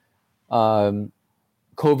that.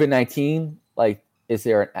 COVID-19, like, is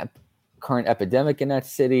there a current epidemic in that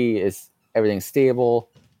city? Is everything stable?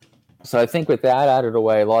 So I think with that out of the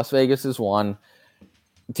way, Las Vegas is one.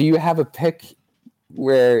 Do you have a pick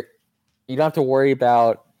where you don't have to worry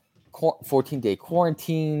about 14-day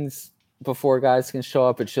quarantines before guys can show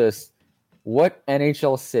up? It's just what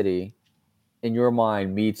NHL city in your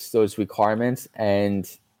mind meets those requirements and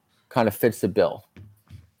kind of fits the bill?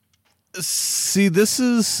 See, this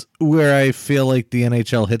is where I feel like the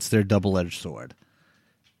NHL hits their double-edged sword.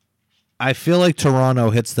 I feel like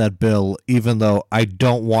Toronto hits that bill, even though I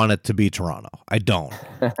don't want it to be Toronto. I don't.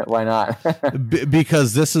 Why not?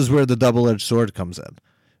 Because this is where the double-edged sword comes in.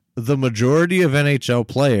 The majority of NHL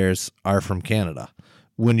players are from Canada.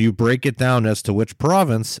 When you break it down as to which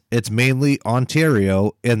province, it's mainly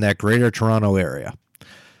Ontario in that greater Toronto area.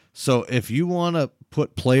 So if you want to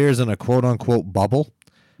put players in a quote-unquote bubble,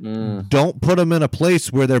 don't put them in a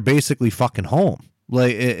place where they're basically fucking home.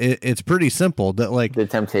 Like it's pretty simple. That like the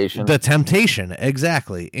temptation,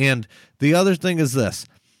 exactly. And the other thing is this: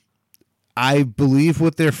 I believe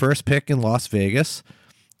with their first pick in Las Vegas,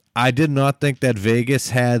 I did not think that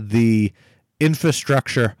Vegas had the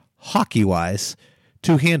infrastructure hockey-wise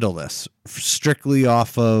to handle this strictly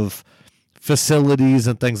off of facilities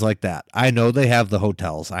and things like that. I know they have the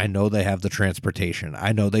hotels. I know they have the transportation.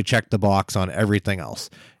 I know they check the box on everything else.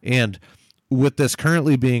 And with this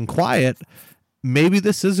currently being quiet, maybe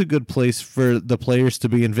this is a good place for the players to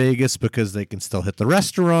be in Vegas because they can still hit the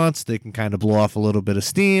restaurants. They can kind of blow off a little bit of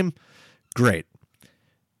steam. Great.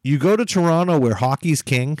 You go to Toronto where hockey's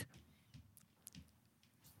king.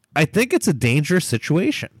 I think it's a dangerous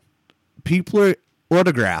situation. People are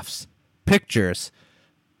autographs, pictures.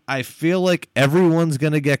 I feel like everyone's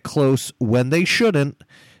going to get close when they shouldn't,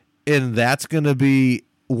 and that's going to be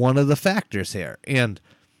one of the factors here. And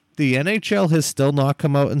the NHL has still not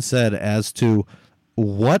come out and said as to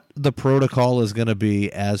what the protocol is going to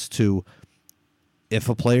be as to if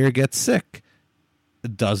a player gets sick.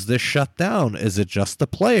 Does this shut down? Is it just the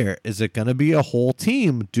player? Is it going to be a whole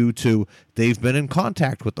team due to they've been in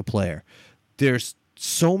contact with the player? There's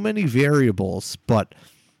so many variables, but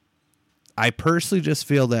I personally just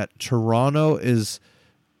feel that Toronto is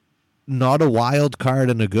not a wild card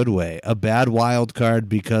in a good way, a bad wild card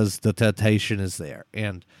because the temptation is there.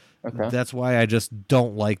 And that's why I just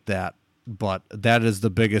don't like that. But that is the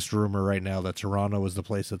biggest rumor right now, that Toronto is the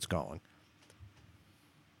place that's going.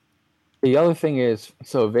 The other thing is,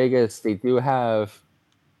 so Vegas, they do have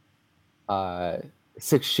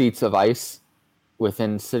 6 sheets of ice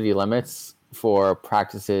within city limits for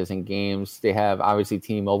practices and games. They have obviously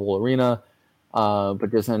T-Mobile Arena,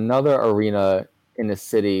 but there's another arena in the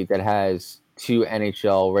city that has 2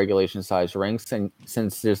 NHL regulation size rinks. And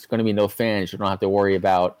since there's going to be no fans, you don't have to worry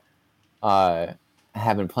about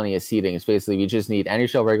having plenty of seating. It's basically, we just need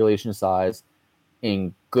NHL regulation size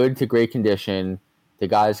in good to great condition. The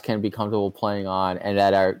guys can be comfortable playing on, and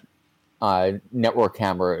that our network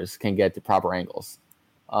cameras can get the proper angles.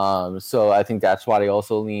 So I think that's why they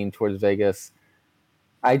also lean towards Vegas.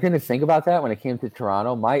 I didn't think about that when it came to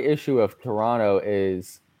Toronto. My issue of Toronto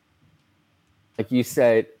is, like you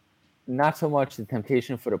said, not so much the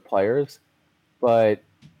temptation for the players, but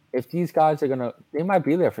if these guys are they might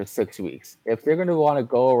be there for 6 weeks. If they're going to want to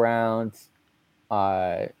go around,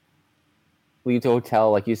 leave the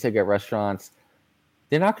hotel, like you said, get restaurants,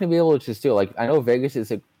 they're not going to be able to just do it. Like, I know Vegas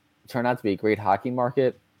turned out to be a great hockey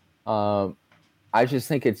market. I just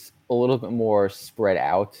think it's a little bit more spread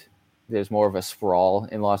out. There's more of a sprawl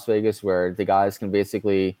in Las Vegas where the guys can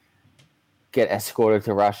basically get escorted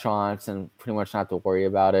to restaurants and pretty much not have to worry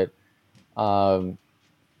about it.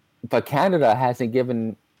 But Canada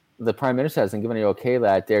the Prime Minister hasn't given the okay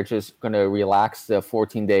that they're just going to relax the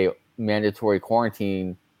 14-day mandatory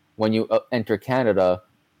quarantine when you enter Canada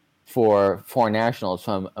for foreign nationals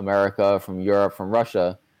from America, from Europe, from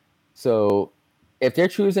Russia. So if they're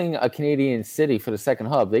choosing a Canadian city for the second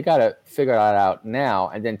hub, they got to figure that out now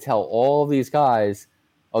and then tell all these guys,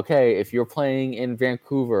 okay, if you're playing in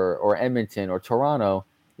Vancouver or Edmonton or Toronto,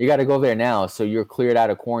 you got to go there now, so you're cleared out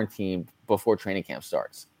of quarantine before training camp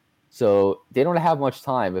starts. So they don't have much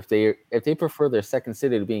time. If they prefer their second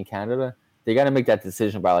city to be in Canada, they got to make that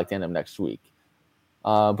decision by like the end of next week.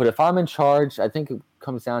 But if I'm in charge, I think it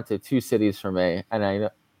comes down to 2 cities for me. And I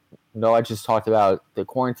know I just talked about the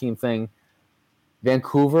quarantine thing.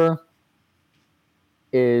 Vancouver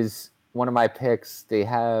is one of my picks. They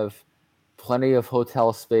have plenty of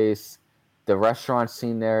hotel space. The restaurant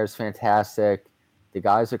scene there is fantastic.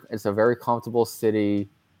 It's a very comfortable city.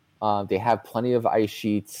 They have plenty of ice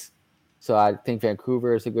sheets. So I think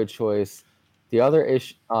Vancouver is a good choice. The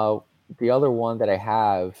other one that I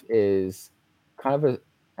have is kind of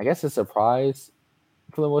a surprise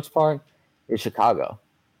for the most part, is Chicago.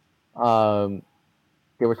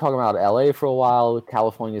 They were talking about LA for a while.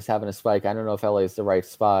 California's having a spike. I don't know if LA is the right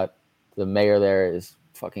spot. The mayor there is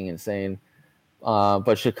fucking insane.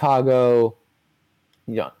 But Chicago,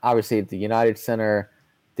 obviously at the United Center,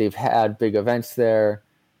 they've had big events there.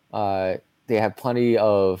 They have plenty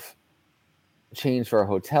of chains for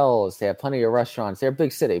hotels. They have plenty of restaurants. They're a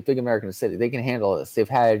big city, big American city. They can handle this. They've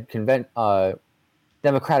had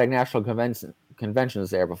Democratic National conventions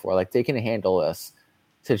there before. Like, they can handle this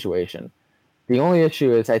situation. The only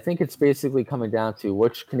issue is I think it's basically coming down to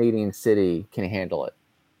which Canadian city can handle it.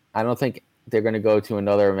 I don't think they're going to go to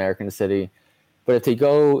another American city. But if they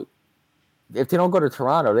don't go to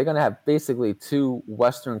Toronto, they're going to have basically 2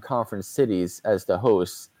 Western Conference cities as the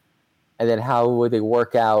hosts. And then how would they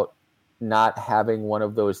work out not having one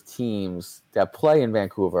of those teams that play in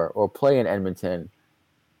Vancouver or play in Edmonton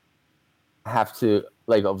have to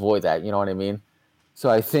like avoid that? You know what I mean? So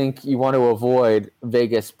I think you want to avoid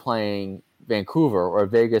Vegas playing Vancouver or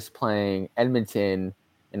Vegas playing Edmonton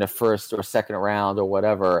in the first or second round or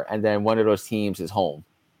whatever, and then one of those teams is home,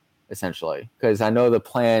 essentially. Because I know the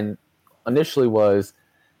plan initially was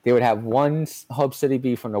they would have one hub city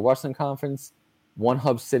be from the Western Conference, one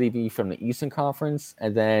hub city be from the Eastern Conference,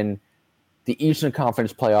 and then the Eastern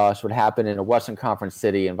Conference playoffs would happen in a Western Conference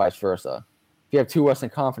city and vice versa. If you have 2 Western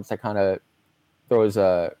Conference, that kind of throws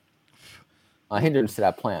a hindrance to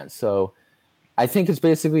that plan. So I think it's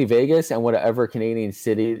basically Vegas and whatever Canadian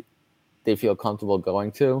city they feel comfortable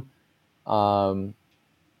going to. To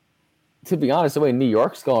be honest, the way New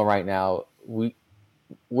York's going right now,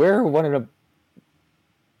 we're one of the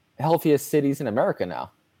healthiest cities in America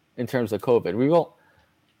now in terms of COVID.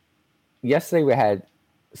 Yesterday we had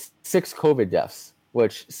 6 COVID deaths,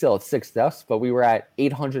 which still it's 6 deaths, but we were at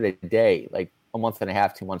 800 a day like a month and a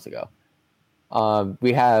half, 2 months ago.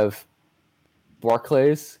 We have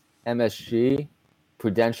Barclays, MSG,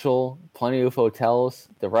 Prudential, plenty of hotels,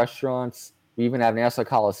 the restaurants. We even have Nassau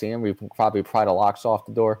Coliseum. We can probably pry the locks off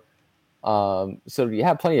the door. So you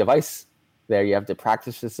have plenty of ice there. You have the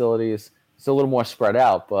practice facilities. It's a little more spread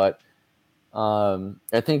out, but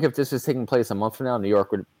I think if this was taking place a month from now, New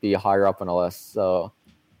York would be higher up on the list. So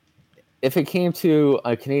if it came to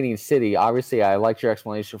a Canadian city, obviously I liked your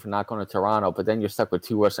explanation for not going to Toronto, but then you're stuck with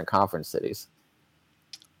 2 Western Conference cities.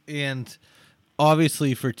 And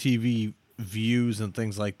obviously for TV views and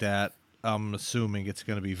things like that, I'm assuming it's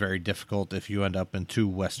going to be very difficult if you end up in 2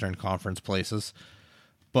 Western Conference places.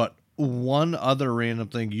 But one other random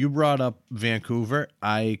thing, you brought up Vancouver.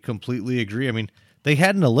 I completely agree. I mean, they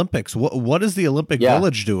had an Olympics. What is the Olympic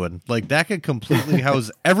Village doing? Like, that could completely house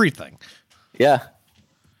everything. Yeah.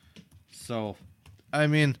 So, I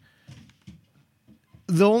mean,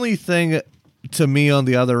 the only thing to me on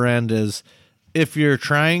the other end is if you're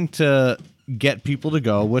trying to get people to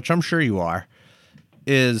go, which I'm sure you are,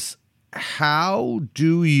 is how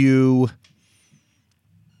do you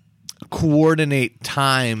coordinate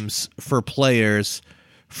times for players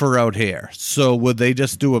for out here? So would they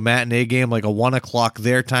just do a matinee game like a 1 o'clock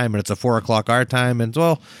their time and it's a 4 o'clock our time? And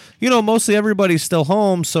well, mostly everybody's still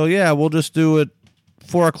home. So yeah, we'll just do it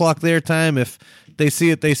 4 o'clock their time. If they see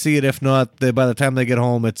it, they see it. If not, by the time they get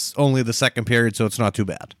home, it's only the second period. So it's not too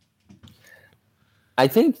bad. I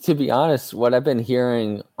think, to be honest, what I've been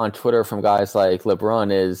hearing on Twitter from guys like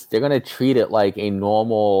LeBron is they're going to treat it like a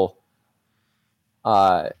normal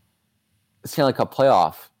Stanley Cup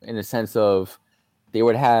playoff, in the sense of they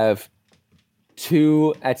would have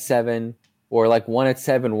 2 at 7, or like 1 at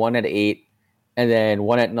 7, 1 at 8, and then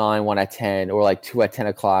 1 at 9, 1 at 10, or like 2 at 10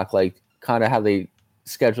 o'clock, like kind of how they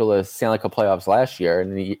scheduled the Stanley Cup playoffs last year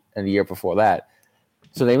and the year before that.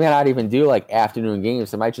 So they may not even do like afternoon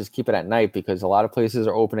games. They might just keep it at night because a lot of places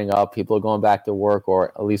are opening up. People are going back to work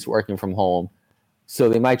or at least working from home. So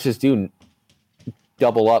they might just do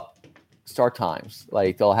double up start times.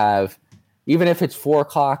 Like they'll have, even if it's 4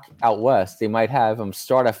 o'clock out west, they might have them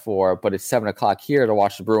start at 4, but it's 7 o'clock here to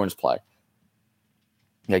watch the Bruins play.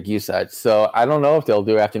 like you said. So I don't know if they'll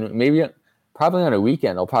do afternoon. Maybe probably on a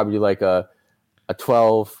weekend they'll probably do like a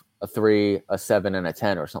 12, a 3, a 7, and a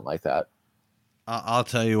 10 or something like that. I'll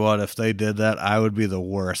tell you what, if they did that, I would be the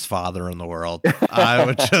worst father in the world. I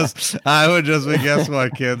would just be, guess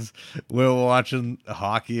what, kids? We're watching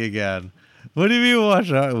hockey again. What do you mean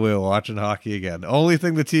watching? We're watching hockey again. Only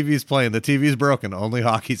thing the TV's playing. The TV's broken. Only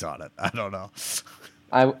hockey's on it. I don't know.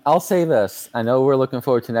 I'll say this. I know we're looking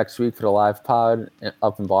forward to next week for the live pod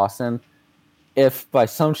up in Boston. If by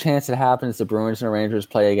some chance it happens, the Bruins and the Rangers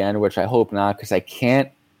play again, which I hope not, because I can't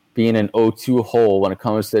be in an 0-2 hole when it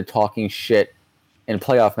comes to talking shit in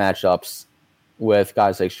playoff matchups with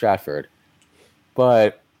guys like Stratford.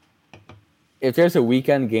 But if there's a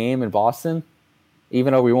weekend game in Boston,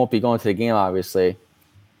 even though we won't be going to the game, obviously,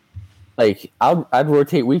 like I'd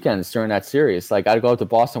rotate weekends during that series. Like I'd go up to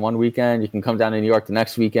Boston one weekend, you can come down to New York the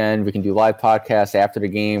next weekend, we can do live podcasts after the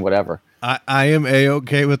game, whatever. I am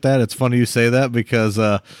A-okay with that. It's funny you say that because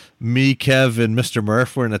me, Kev, and Mr.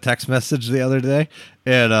 Murph were in a text message the other day,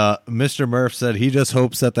 and Mr. Murph said he just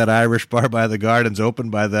hopes that Irish bar by the Garden's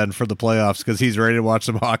open by then for the playoffs because he's ready to watch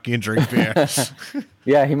some hockey and drink beer.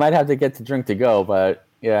 Yeah, he might have to get to drink to go, but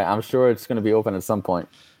yeah, I'm sure it's going to be open at some point.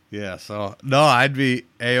 Yeah, so no, I'd be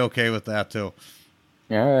A-okay with that too.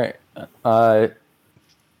 All right.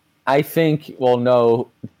 I think we'll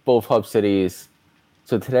know both hub cities.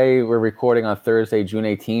 So today we're recording on Thursday, June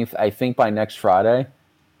 18th. I think by next Friday,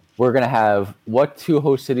 we're going to have what 2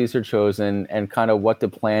 host cities are chosen and kind of what the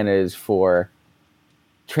plan is for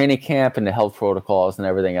training camp and the health protocols and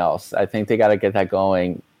everything else. I think they got to get that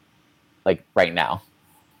going like right now.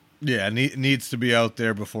 Yeah, needs to be out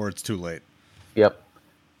there before it's too late. Yep.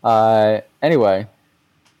 Anyway,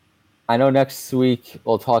 I know next week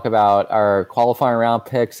we'll talk about our qualifying round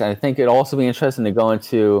picks, and I think it'd also be interesting to go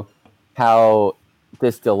into how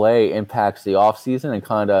this delay impacts the offseason and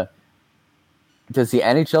kind of does the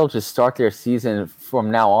NHL just start their season from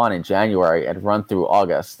now on in January and run through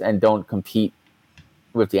August and don't compete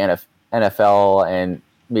with the NFL and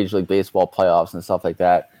Major League Baseball playoffs and stuff like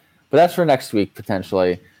that. But that's for next week,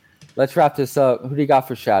 potentially. Let's wrap this up. Who do you got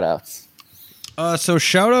for shout-outs? So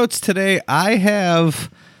shout-outs today, I have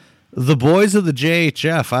the boys of the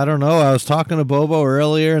JHF. I don't know. I was talking to Bobo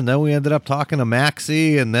earlier, and then we ended up talking to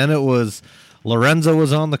Maxie, and then it was Lorenzo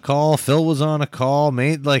was on the call. Phil was on a call.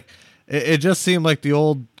 It just seemed like the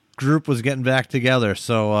old group was getting back together.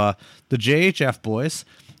 So the JHF boys.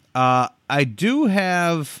 I do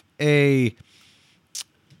have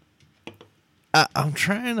I'm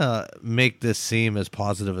trying to make this seem as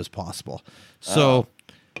positive as possible. So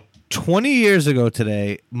 20 years ago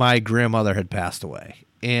today, my grandmother had passed away,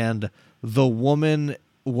 and the woman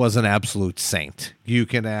was an absolute saint. You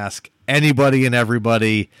can ask anybody and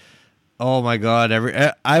everybody. Oh my God.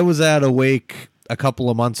 I was at a wake a couple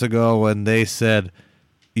of months ago and they said,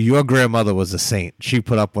 your grandmother was a saint. She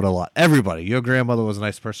put up with a lot. Everybody, your grandmother was a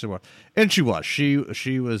nice person. And she was.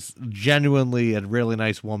 She was genuinely a really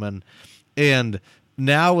nice woman. And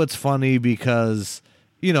now it's funny because,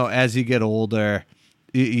 as you get older,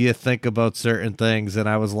 you think about certain things. And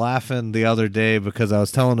I was laughing the other day because I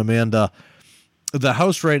was telling Amanda, the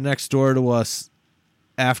house right next door to us,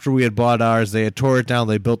 after we had bought ours, they had tore it down.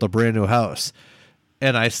 They built a brand new house.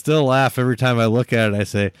 And I still laugh every time I look at it. I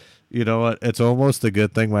say, you know what? It's almost a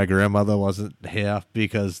good thing my grandmother wasn't here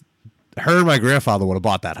because her and my grandfather would have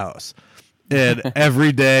bought that house. And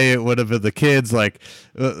every day it would have been the kids. Like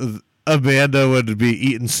Amanda would be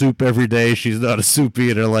eating soup every day. She's not a soup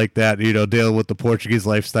eater like that, dealing with the Portuguese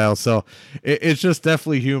lifestyle. So it's just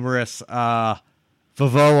definitely humorous. Vavo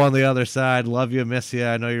on the other side. Love you, miss you.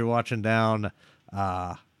 I know you're watching down.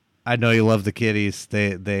 I know you love the kiddies.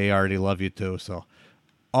 They already love you too. So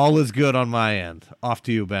all is good on my end. Off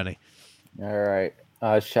to you, Benny. All right.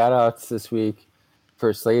 Shout outs this week.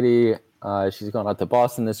 First Lady, she's going out to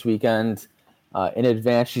Boston this weekend. In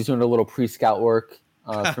advance, she's doing a little pre-scout work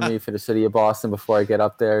for me for the city of Boston before I get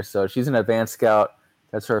up there. So she's an advanced scout.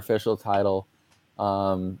 That's her official title.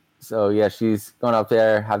 So yeah, she's going up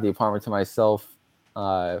there, have the apartment to myself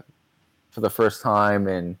for the first time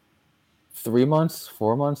in 4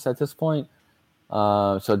 months at this point.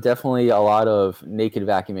 So definitely a lot of naked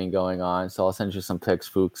vacuuming going on. So I'll send you some pics,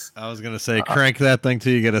 Fuchs. I was going to say, crank that thing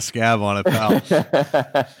till you get a scab on it,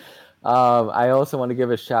 pal. I also want to give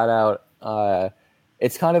a shout out.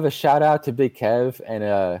 It's kind of a shout out to Big Kev and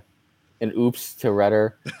an oops to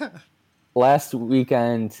Redder. Last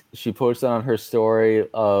weekend, she posted on her story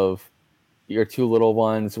of your 2 little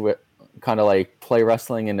ones with kind of like play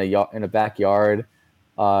wrestling in a backyard.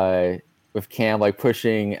 With Cam like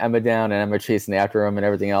pushing Emma down and Emma chasing after him and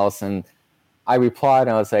everything else. And I replied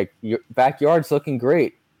and I was like, your backyard's looking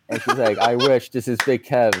great. And she's like, I wish. This is Big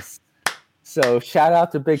Kev's. So shout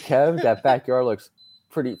out to Big Kev. That backyard looks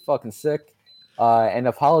pretty fucking sick. And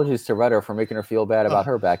apologies to Redder for making her feel bad about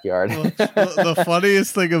her backyard. The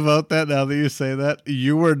funniest thing about that, now that you say that,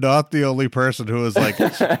 you were not the only person who was like,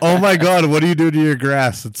 oh my God, what do you do to your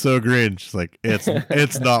grass? It's so green. She's like,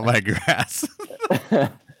 it's not my grass.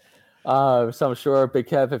 So I'm sure, Big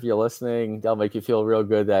Kev, if you're listening, that'll make you feel real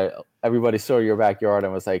good that everybody saw your backyard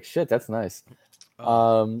and was like, shit, that's nice.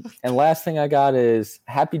 And last thing I got is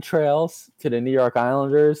happy trails to the New York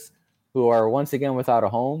Islanders, who are once again without a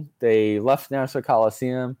home. They left Nassau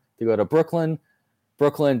Coliseum to go to Brooklyn.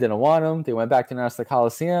 Brooklyn didn't want them. They went back to Nassau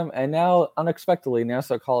Coliseum, and now, unexpectedly,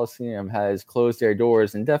 Nassau Coliseum has closed their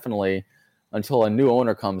doors indefinitely until a new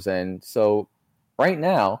owner comes in. So right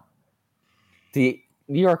now, the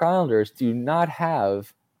New York Islanders do not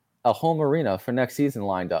have a home arena for next season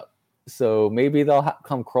lined up. So maybe they'll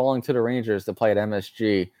come crawling to the Rangers to play at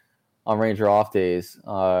MSG on Ranger off days.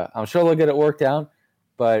 I'm sure they'll get it worked out.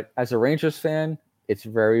 But as a Rangers fan, it's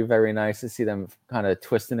very, very nice to see them kind of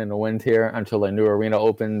twisting in the wind here until the new arena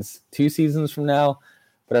opens 2 seasons from now.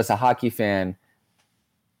 But as a hockey fan,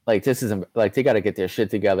 like this isn't like they got to get their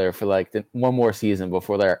shit together for like one more season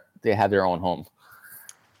before they have their own home.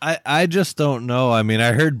 I just don't know. I mean,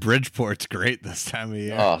 I heard Bridgeport's great this time of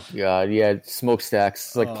year. Oh God, yeah, smokestacks.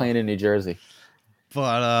 It's like playing in New Jersey.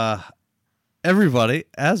 But everybody,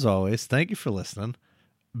 as always, thank you for listening.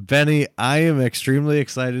 Benny, I am extremely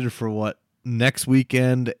excited for what next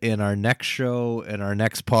weekend and our next show and our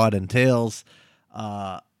next pod entails.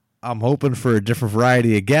 I'm hoping for a different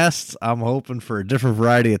variety of guests. I'm hoping for a different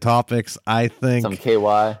variety of topics. I think some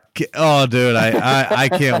KY. Oh, dude, I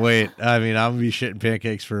can't wait. I mean, I'm gonna be shitting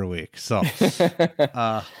pancakes for a week. So,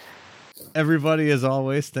 everybody, as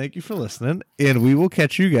always, thank you for listening, and we will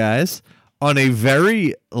catch you guys on a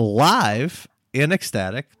very live and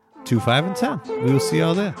ecstatic 2, 5, and 10. We will see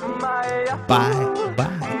y'all there. Bye.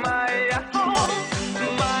 Bye.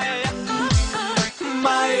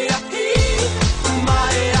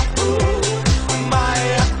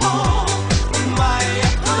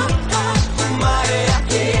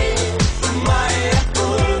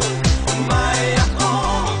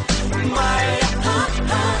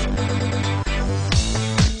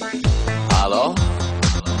 Alo?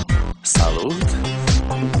 Salut!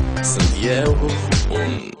 Sunt eu,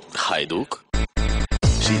 un haiduc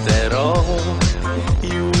și te rog,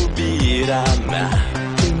 iubirea mea,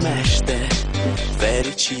 primește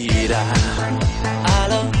fericirea.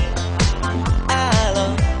 Alo,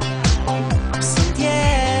 alo, sunt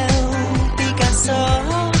eu, Picasso,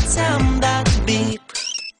 ți-am dat bip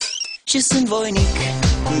și sunt voinic,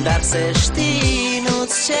 dar să știi,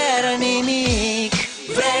 nu-ți cer nimic.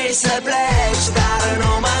 Vrei să pleci, dar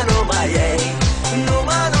numai ei,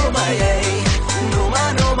 numai ei.